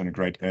future and a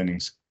great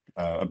earnings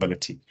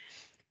ability.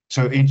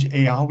 So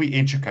how we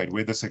educate,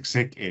 whether it's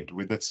exec ed,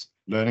 whether it's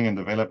learning and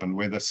development,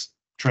 whether it's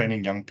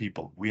training young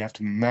people, we have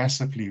to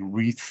massively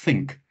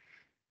rethink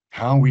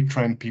how we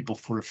train people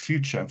for a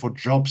future and for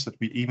jobs that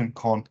we even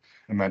can't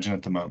imagine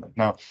at the moment.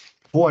 Now,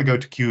 before I go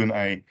to Q&A,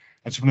 I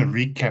just want to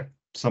recap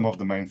some of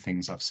the main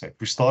things I've said.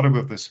 We started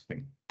with this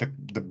thing.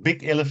 The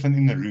big elephant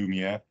in the room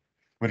here,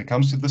 when it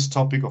comes to this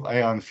topic of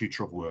AI and the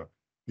future of work,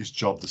 is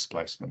job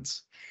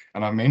displacements.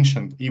 And I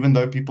mentioned, even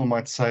though people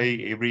might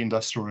say every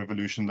industrial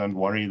revolution, don't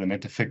worry, the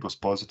net effect was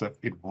positive,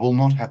 it will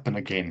not happen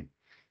again.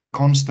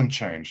 Constant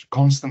change,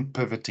 constant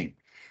pivoting,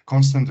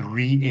 constant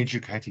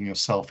re-educating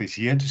yourself is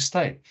here to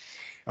stay.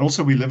 And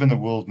also we live in a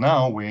world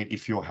now where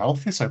if your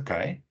health is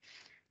okay,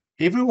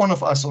 every one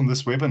of us on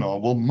this webinar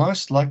will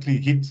most likely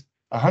hit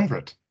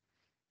 100.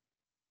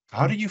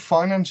 How do you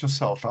finance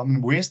yourself? I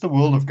mean, where's the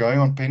world of going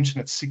on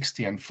pension at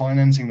 60 and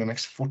financing the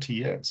next 40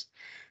 years?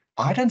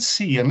 I don't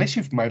see, unless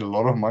you've made a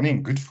lot of money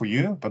and good for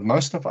you, but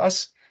most of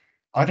us,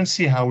 I don't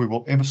see how we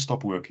will ever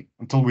stop working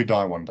until we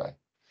die one day.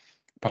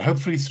 But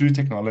hopefully through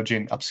technology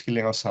and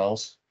upskilling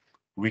ourselves,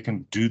 we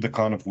can do the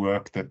kind of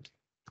work that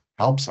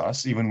helps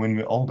us even when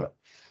we're older.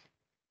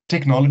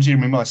 Technology,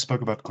 remember I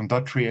spoke about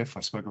Conductref, I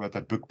spoke about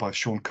that book by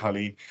Sean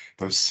Cully,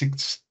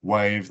 those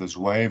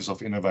waves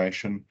of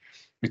innovation.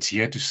 It's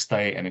here to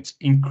stay and it's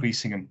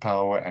increasing in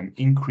power and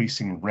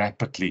increasing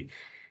rapidly.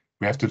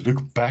 We have to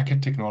look back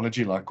at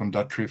technology like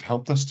Conductref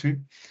helped us to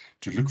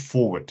look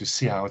forward, to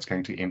see how it's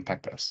going to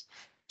impact us.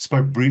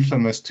 Spoke briefly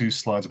on those 2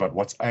 slides about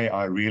what's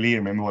AI really.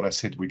 Remember what I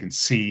said, we can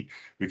see,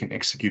 we can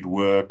execute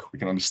work, we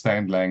can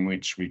understand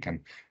language, we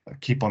can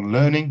keep on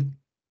learning.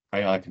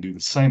 AI can do the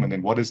same. And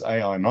then what is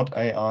AI, not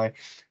AI?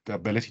 The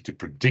ability to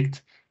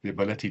predict, the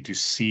ability to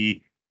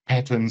see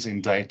patterns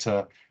in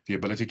data, the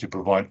ability to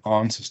provide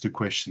answers to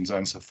questions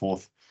and so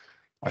forth.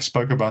 I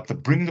spoke about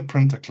bring the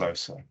printer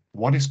closer.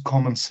 What is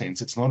common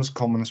sense? It's not as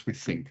common as we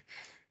think.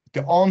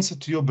 The answer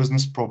to your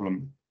business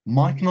problem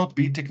might not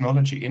be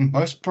technology and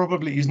most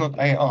probably is not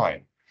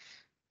AI.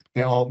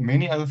 There are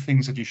many other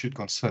things that you should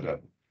consider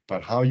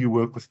about how you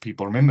work with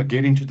people. Remember,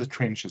 get into the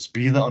trenches,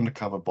 be the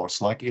undercover boss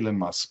like Elon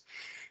Musk.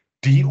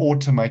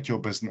 De-automate your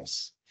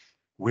business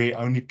where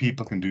only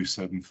people can do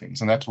certain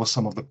things. And that was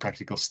some of the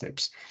practical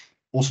steps.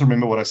 Also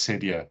remember what I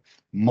said here,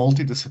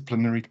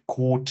 multidisciplinary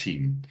core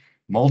team,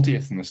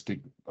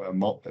 multi-ethnicity,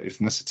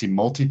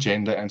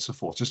 multi-gender, and so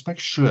forth. Just make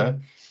sure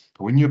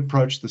when you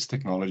approach this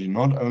technology,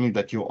 not only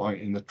that you are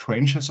in the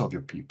trenches of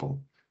your people,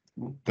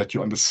 that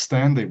you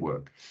understand their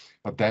work,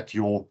 but that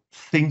your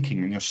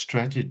thinking and your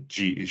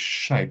strategy is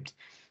shaped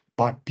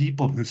by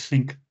people who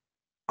think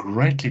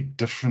greatly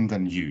different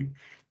than you,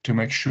 to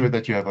make sure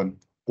that you have an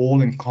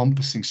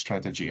all-encompassing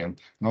strategy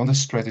and not a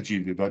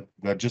strategy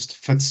that just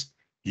fits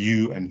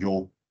you and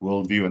your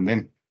worldview. And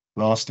then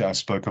lastly, I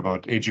spoke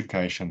about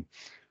education,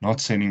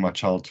 not sending my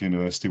child to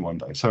university one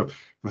day. So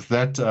with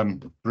that,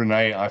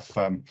 Renee, I've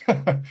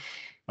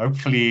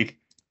hopefully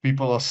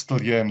people are still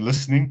here and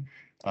listening.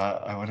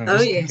 I want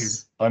to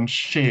just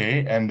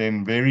unshare and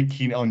then very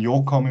keen on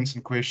your comments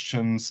and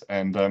questions.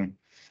 And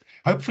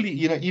hopefully,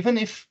 even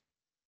if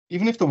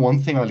the one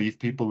thing I leave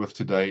people with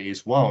today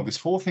is, wow, there's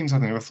 4 things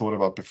I've never thought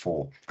about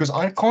before, because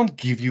I can't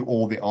give you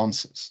all the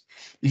answers.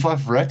 If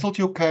I've rattled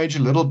your cage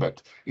a little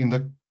bit in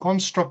the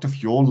construct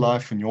of your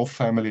life and your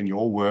family and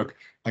your work,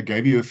 I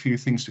gave you a few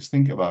things to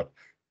think about.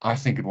 I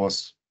think it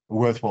was a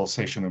worthwhile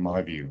session in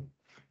my view.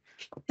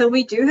 So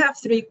we do have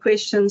 3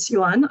 questions,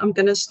 Johan. I'm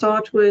going to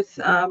start with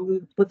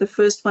the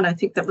first one. I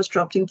think that was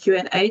dropped in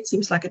Q&A. It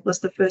seems like it was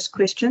the first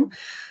question.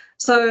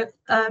 So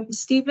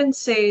Stephen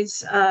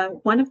says,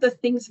 one of the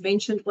things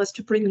mentioned was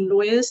to bring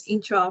lawyers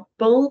into our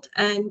build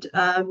and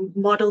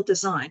model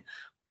design.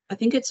 I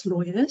think it's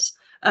lawyers.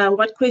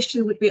 What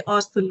question would we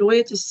ask the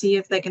lawyer to see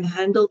if they can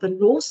handle the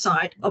law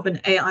side of an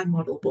AI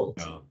model build?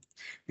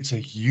 It's a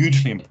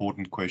hugely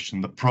important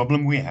question. The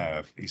problem we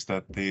have is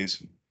that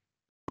there's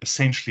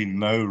essentially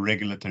no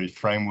regulatory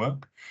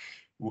framework.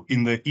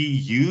 In the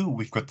EU,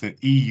 we've got the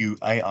EU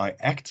AI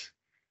Act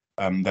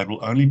that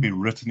will only be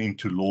written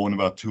into law in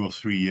about 2 or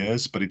 3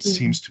 years, but it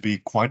seems to be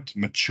quite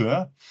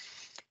mature.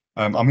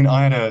 I mean,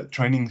 I had a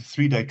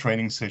 3-day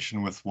training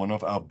session with one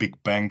of our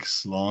big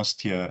banks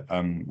last year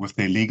with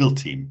their legal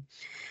team.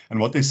 And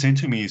what they said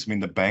to me is, I mean,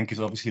 the bank is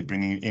obviously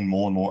bringing in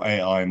more and more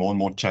AI, more and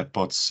more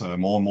chatbots,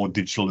 more and more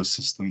digital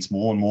assistants,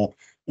 more and more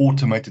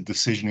automated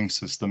decisioning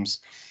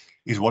systems.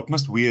 Is what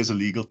must we as a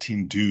legal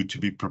team do to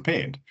be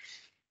prepared?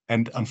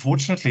 And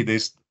unfortunately,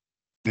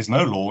 there's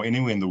no law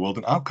anywhere in the world.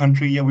 In our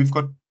country, yeah, we've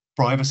got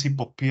privacy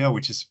POPIA,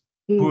 which is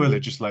poor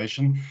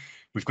legislation.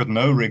 We've got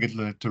no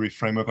regulatory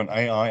framework on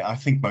AI. I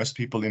think most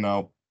people in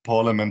our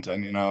parliament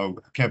and in our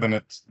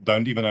cabinet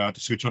don't even know how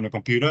to switch on a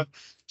computer,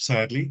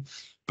 sadly.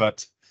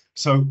 But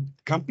so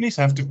companies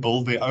have to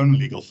build their own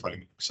legal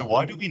framework. So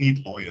why do we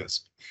need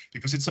lawyers?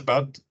 Because it's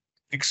about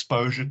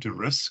exposure to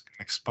risk,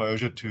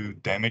 exposure to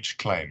damage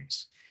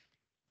claims.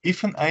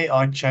 If an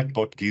AI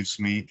chatbot gives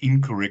me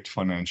incorrect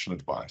financial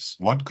advice,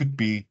 what could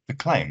be the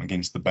claim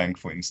against the bank,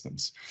 for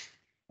instance?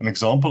 An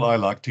example I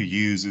like to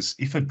use is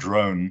if a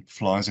drone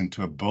flies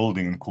into a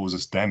building and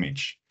causes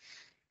damage,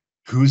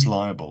 who's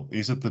liable?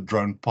 Is it the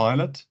drone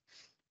pilot?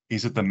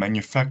 Is it the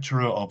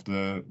manufacturer of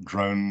the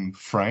drone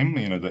frame,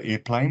 the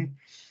airplane?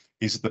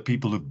 Is it the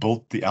people who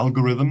built the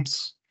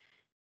algorithms?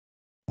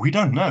 We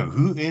don't know.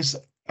 Who is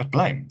at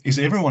blame? Is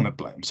everyone at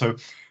blame? So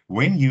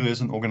when you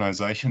as an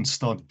organization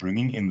start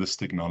bringing in this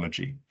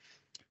technology,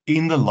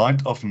 in the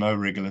light of no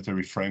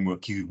regulatory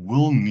framework, you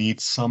will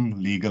need some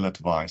legal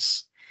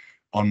advice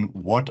on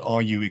what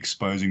are you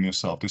exposing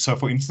yourself to. So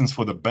for instance,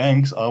 for the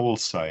banks, I will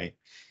say,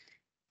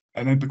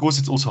 and because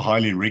it's also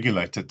highly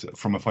regulated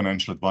from a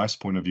financial advice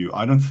point of view,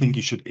 I don't think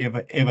you should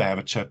ever have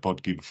a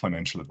chatbot give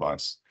financial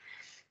advice.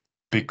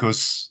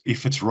 Because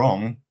if it's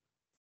wrong,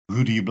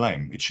 who do you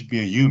blame? It should be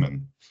a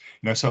human.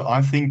 So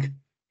I think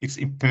it's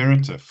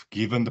imperative,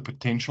 given the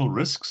potential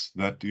risks,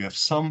 that you have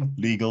some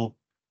legal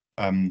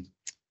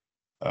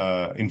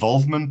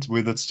involvement,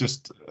 whether it's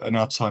just an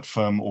outside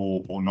firm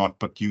or not,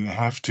 but you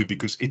have to,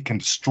 because it can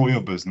destroy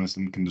your business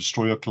and can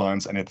destroy your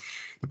clients, and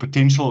the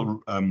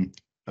potential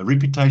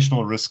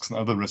reputational risks and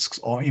other risks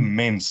are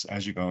immense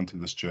as you go into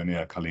this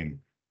journey, Colleen.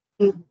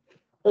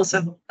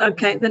 Awesome.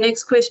 Okay, the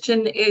next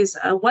question is,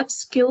 what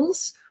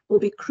skills will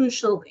be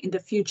crucial in the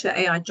future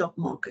AI job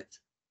market?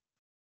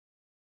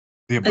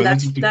 The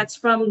ability that's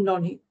from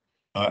Noni.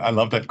 I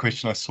love that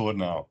question. I saw it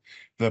now.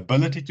 The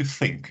ability to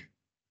think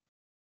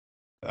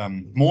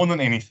more than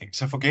anything.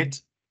 So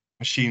forget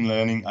machine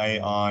learning,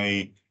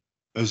 AI,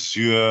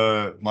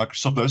 Azure,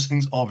 Microsoft. Those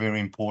things are very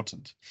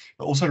important.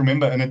 But also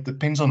remember, and it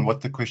depends on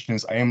what the question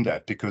is aimed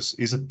at, because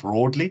is it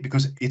broadly?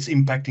 Because it's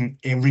impacting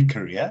every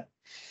career.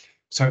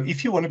 So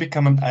if you want to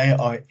become an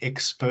AI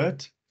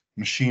expert,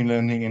 machine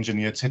learning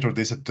engineer, etc.,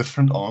 there's a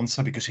different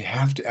answer, because you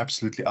have to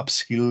absolutely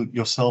upskill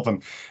yourself.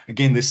 And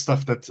again, there's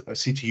stuff that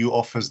CTU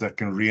offers that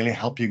can really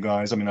help you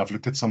guys. I mean, I've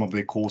looked at some of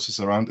their courses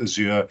around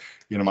Azure,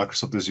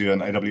 Microsoft Azure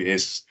and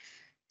AWS.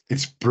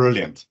 It's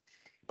brilliant.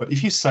 But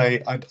if you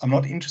say, I'm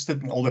not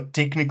interested in all the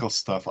technical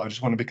stuff, I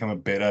just want to become a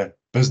better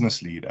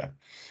business leader,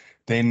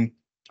 then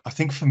I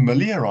think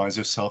familiarize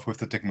yourself with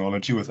the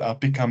technology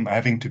without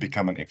having to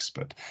become an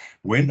expert.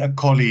 When a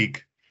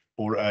colleague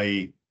or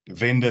a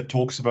vendor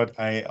talks about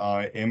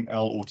AI, ML,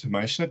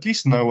 automation, at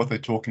least know what they're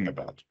talking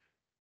about.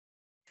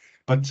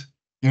 But,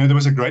 there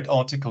was a great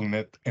article in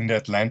the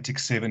Atlantic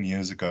 7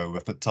 years ago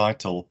with the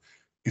title,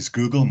 "Is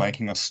Google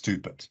Making Us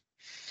Stupid?"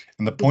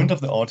 And the point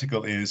of the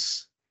article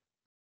is,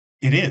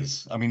 it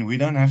is. I mean, we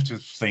don't have to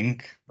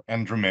think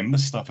and remember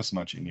stuff as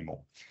much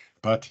anymore.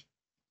 But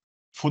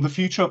for the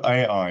future of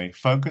AI,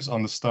 focus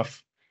on the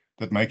stuff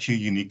that makes you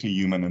uniquely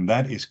human, and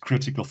that is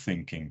critical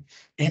thinking,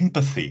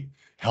 empathy,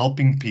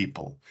 helping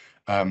people,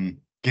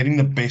 getting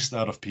the best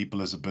out of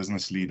people as a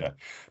business leader,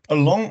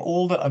 along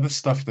all the other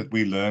stuff that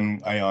we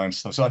learn, AI and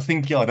stuff. So I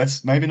think,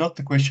 that's maybe not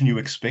the question you're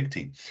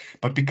expecting,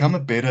 but become a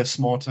better,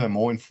 smarter,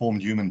 more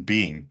informed human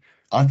being,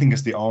 I think,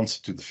 is the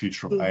answer to the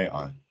future of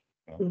AI.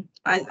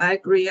 I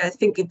agree. I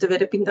think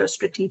developing those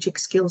strategic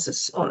skills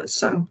is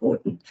so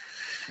important.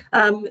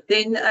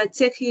 Then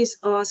Tseki is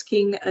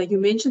asking, you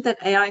mentioned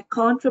that AI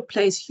can't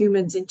replace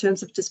humans in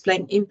terms of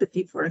displaying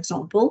empathy, for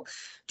example.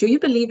 Do you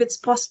believe it's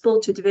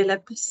possible to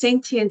develop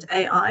sentient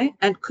AI,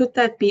 and could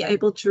that be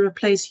able to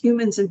replace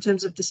humans in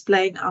terms of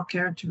displaying our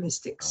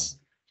characteristics?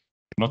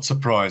 Not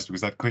surprised,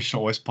 because that question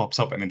always pops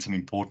up, and it's an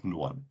important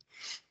one.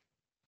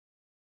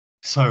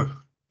 So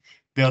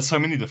there are so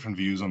many different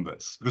views on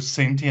this, because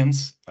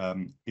sentience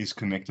is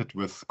connected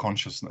with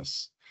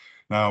consciousness.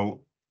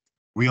 Now,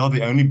 we are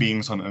the only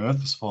beings on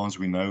Earth, as far as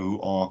we know,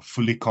 who are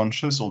fully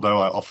conscious,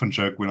 although I often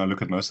joke when I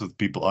look at most of the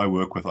people I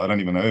work with, I don't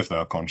even know if they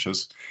are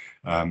conscious,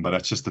 but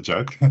that's just a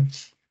joke.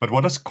 But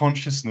what does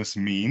consciousness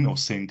mean, or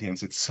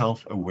sentience? It's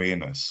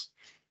self-awareness.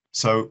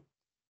 So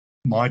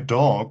my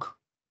dog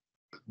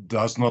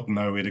does not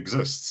know it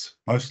exists,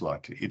 most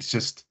likely.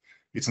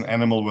 It's an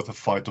animal with a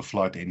fight or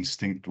flight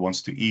instinct. It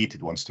wants to eat,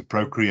 it wants to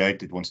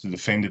procreate, it wants to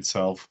defend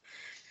itself.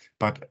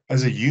 But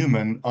as a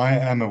human, I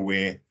am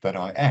aware that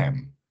I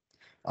am.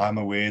 I'm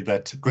aware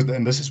that,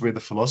 and this is where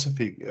the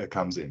philosophy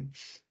comes in.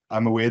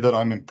 I'm aware that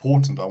I'm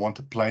important. I want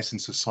a place in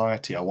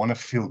society. I want to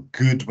feel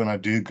good when I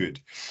do good.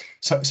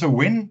 So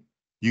when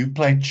you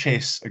play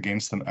chess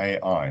against an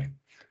AI,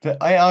 the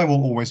AI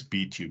will always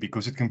beat you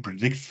because it can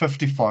predict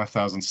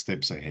 55,000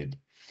 steps ahead.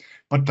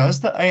 But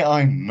does the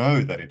AI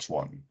know that it's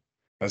won?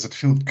 Does it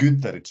feel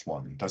good that it's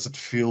won? Does it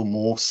feel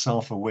more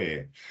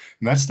self-aware?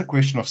 And that's the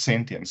question of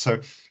sentience. So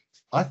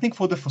I think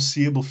for the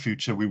foreseeable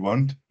future, we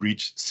won't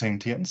reach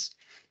sentience.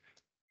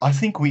 I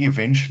think we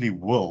eventually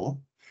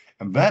will.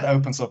 And that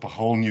opens up a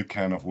whole new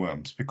can of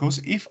worms, because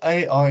if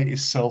AI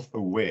is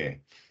self-aware,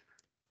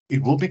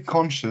 it will be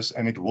conscious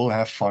and it will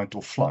have fight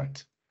or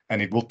flight,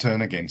 and it will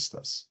turn against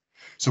us.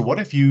 So what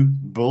if you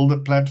build a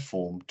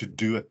platform to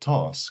do a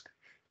task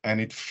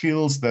and it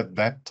feels that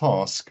that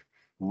task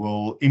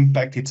will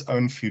impact its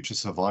own future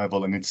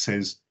survival and it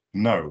says,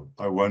 no,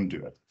 I won't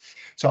do it.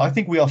 So I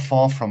think we are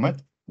far from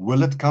it.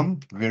 Will it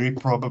come? Very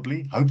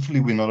probably. Hopefully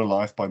we're not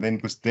alive by then,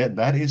 because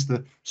that is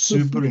the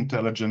super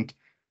intelligent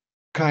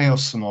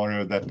chaos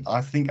scenario that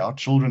I think our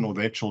children or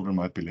their children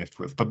might be left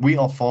with. But we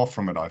are far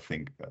from it, I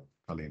think,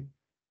 Aline.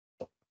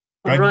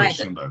 Great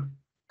question, though.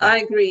 I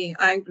agree.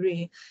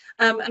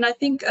 And I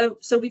think,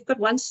 so we've got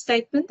one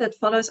statement that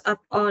follows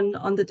up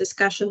on the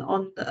discussion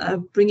on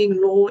bringing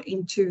law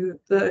into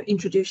the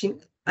introducing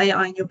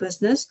AI in your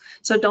business.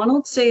 So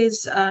Donald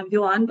says,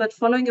 Johan, but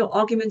following your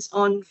arguments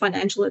on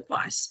financial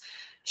advice,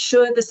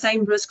 sure, the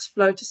same risks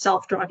flow to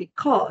self-driving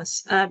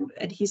cars. And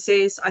he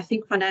says, I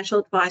think financial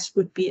advice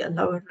would be a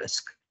lower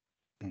risk.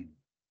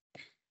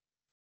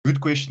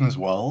 Good question as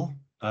well.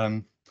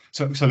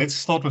 So let's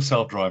start with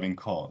self-driving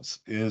cars.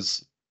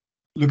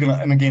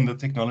 And again, the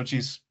technology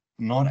is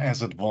not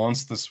as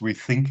advanced as we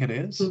think it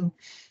is.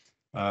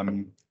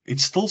 It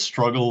still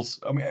struggles.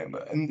 I mean,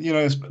 and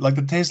it's like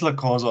the Tesla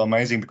cars are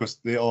amazing because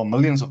there are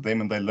millions of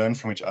them and they learn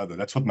from each other.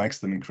 That's what makes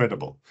them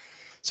incredible.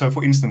 So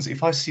for instance,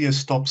 if I see a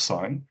stop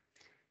sign,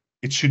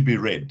 it should be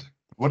red.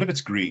 What if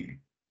it's green?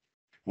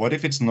 What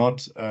if it's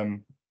not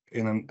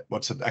in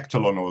what's it,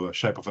 octagon or the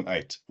shape of an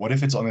 8? What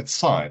if it's on its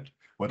side?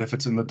 What if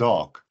it's in the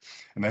dark?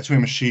 And that's where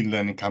machine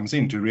learning comes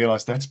in, to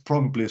realize that's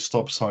probably a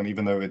stop sign,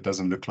 even though it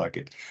doesn't look like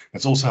it.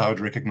 That's also how it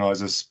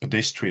recognizes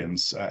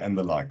pedestrians and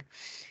the like.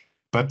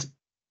 But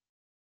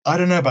I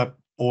don't know about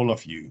all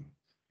of you.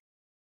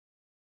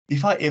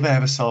 If I ever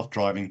have a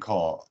self-driving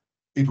car,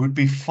 it would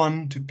be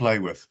fun to play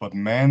with, but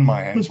man,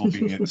 my hands will be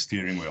near the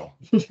steering wheel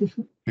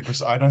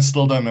because I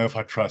still don't know if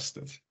I trust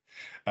it.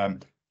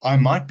 I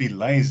might be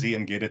lazy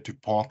and get it to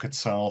park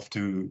itself,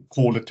 to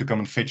call it to come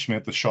and fetch me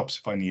at the shops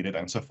if I need it,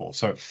 and so forth.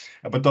 So,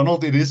 but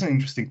Donald, it is an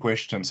interesting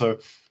question. So,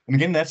 and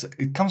again,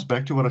 it comes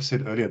back to what I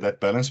said earlier,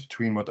 that balance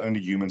between what only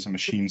humans and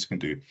machines can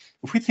do.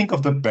 If we think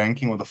of the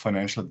banking or the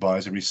financial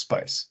advisory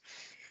space,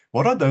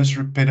 what are those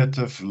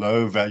repetitive,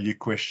 low-value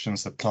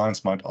questions that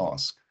clients might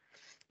ask?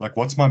 Like,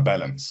 what's my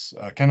balance?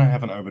 Can I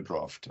have an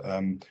overdraft?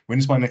 When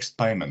is my next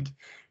payment?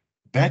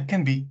 That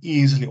can be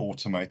easily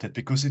automated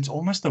because it's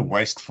almost a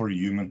waste for a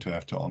human to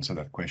have to answer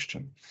that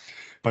question.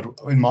 But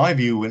in my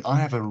view, when I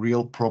have a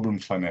real problem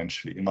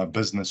financially in my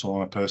business or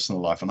my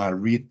personal life, and I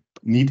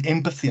need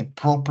empathy and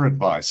proper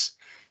advice,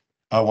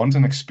 I want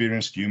an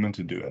experienced human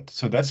to do it.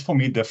 So that's for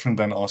me different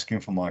than asking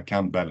for my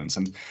account balance.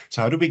 And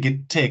so how do we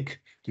get tech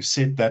to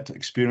set that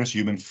experienced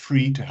human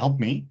free to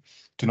help me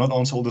to not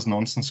answer all those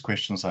nonsense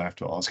questions I have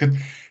to ask?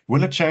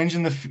 Will it change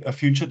in the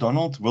future,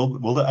 Donald?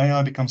 Will the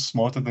AI become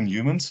smarter than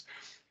humans?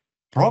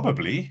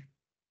 Probably,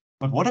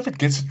 but what if it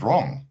gets it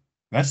wrong?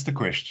 That's the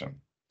question.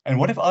 And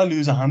what if I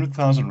lose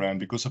 100,000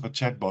 Rand because of a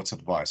chatbot's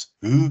advice?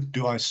 Who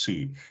do I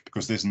sue?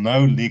 Because there's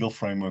no legal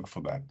framework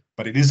for that.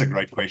 But it is a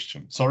great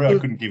question. Sorry, I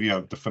couldn't give you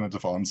a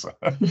definitive answer.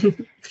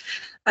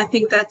 I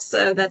think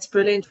that's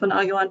brilliant for now,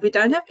 Johan. We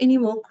don't have any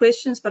more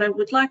questions, but I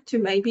would like to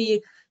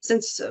maybe,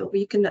 since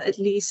we can at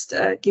least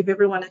give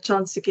everyone a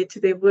chance to get to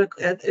their work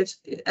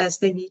as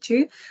they need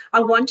to,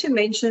 I want to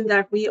mention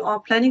that we are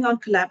planning on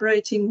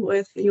collaborating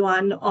with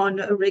Johan on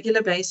a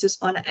regular basis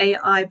on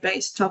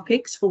AI-based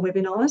topics for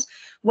webinars.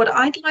 What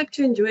I'd like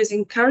to do is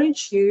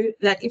encourage you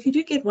that if you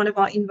do get one of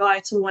our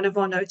invites or one of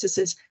our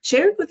notices,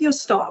 share it with your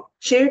staff,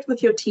 share it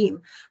with your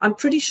team. I'm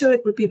pretty sure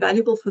it would be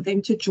valuable for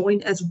them to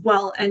join as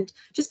well and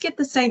just get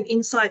the same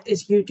insight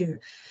as you do.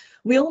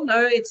 We all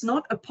know it's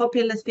not a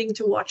popular thing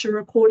to watch a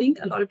recording.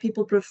 A lot of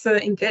people prefer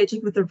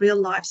engaging with a real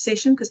live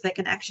session because they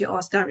can actually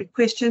ask direct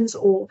questions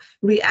or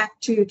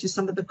react to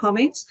some of the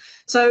comments.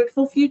 So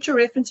for future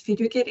reference, if you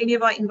do get any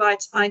of our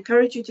invites, I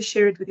encourage you to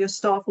share it with your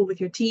staff or with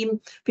your team,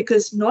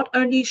 because not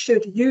only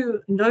should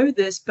you know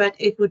this, but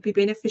it would be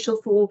beneficial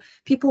for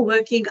people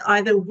working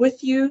either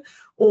with you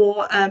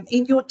or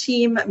in your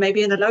team,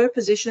 maybe in a lower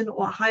position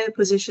or a higher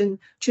position,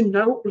 to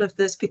know all of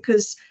this,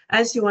 because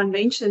as Johan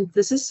mentioned,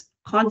 this is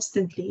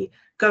constantly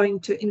going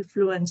to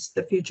influence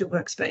the future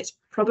workspace.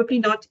 Probably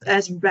not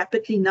as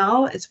rapidly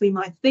now as we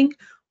might think,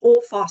 or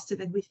faster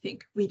than we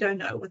think. We don't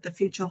know what the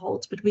future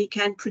holds, but we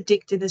can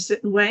predict in a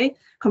certain way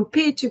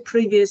compared to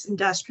previous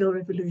industrial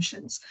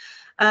revolutions.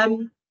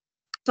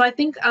 So I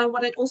think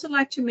what I'd also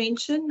like to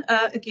mention,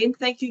 again,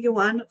 thank you,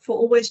 Johan, for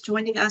always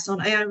joining us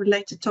on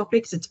AI-related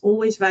topics. It's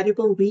always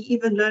valuable. We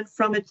even learn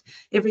from it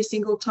every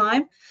single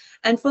time.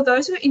 And for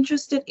those who are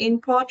interested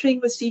in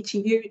partnering with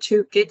CTU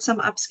to get some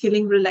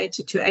upskilling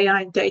related to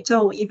AI and data,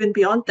 or even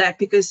beyond that,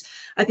 because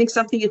I think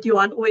something that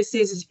Johan always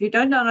says is, if you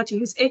don't know how to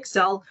use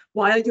Excel,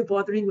 why are you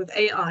bothering with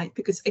AI?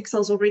 Because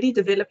Excel's already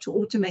developed to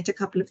automate a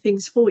couple of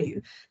things for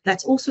you.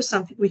 That's also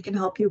something we can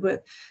help you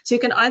with. So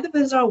you can either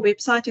visit our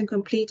website and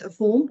complete a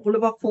form. All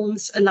of our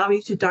forms allow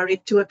you to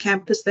direct to a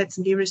campus that's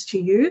nearest to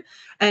you.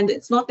 And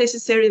it's not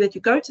necessary that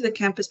you go to the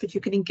campus, but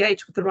you can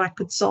engage with the right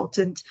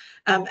consultant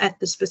at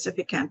the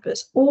specific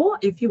campus. Or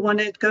if you want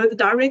to go the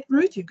direct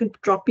route, you can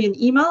drop me an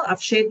email.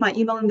 I've shared my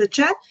email in the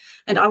chat,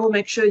 and I will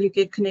make sure you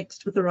get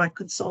connected with the right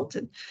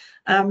consultant.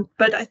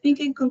 But I think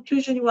in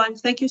conclusion, Johan,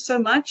 thank you so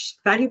much.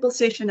 Valuable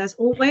session as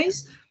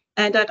always.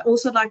 And I'd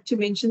also like to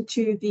mention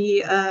to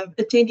the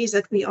attendees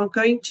that we are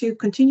going to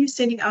continue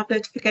sending out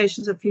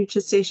notifications of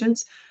future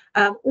sessions.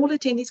 All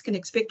attendees can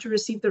expect to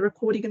receive the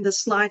recording and the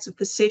slides of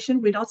the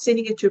session. We're not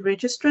sending it to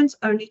registrants,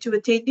 only to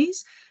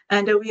attendees.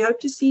 And we hope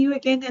to see you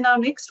again in our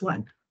next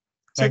one.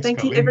 So Thanks, thank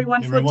you, Colleen.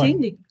 everyone, for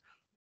attending.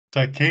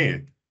 Take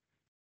care.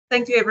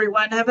 Thank you,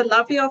 everyone. Have a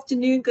lovely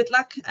afternoon. Good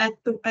luck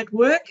at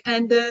work.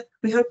 And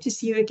we hope to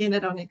see you again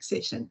at our next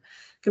session.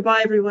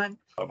 Goodbye, everyone.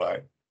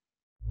 Bye-bye.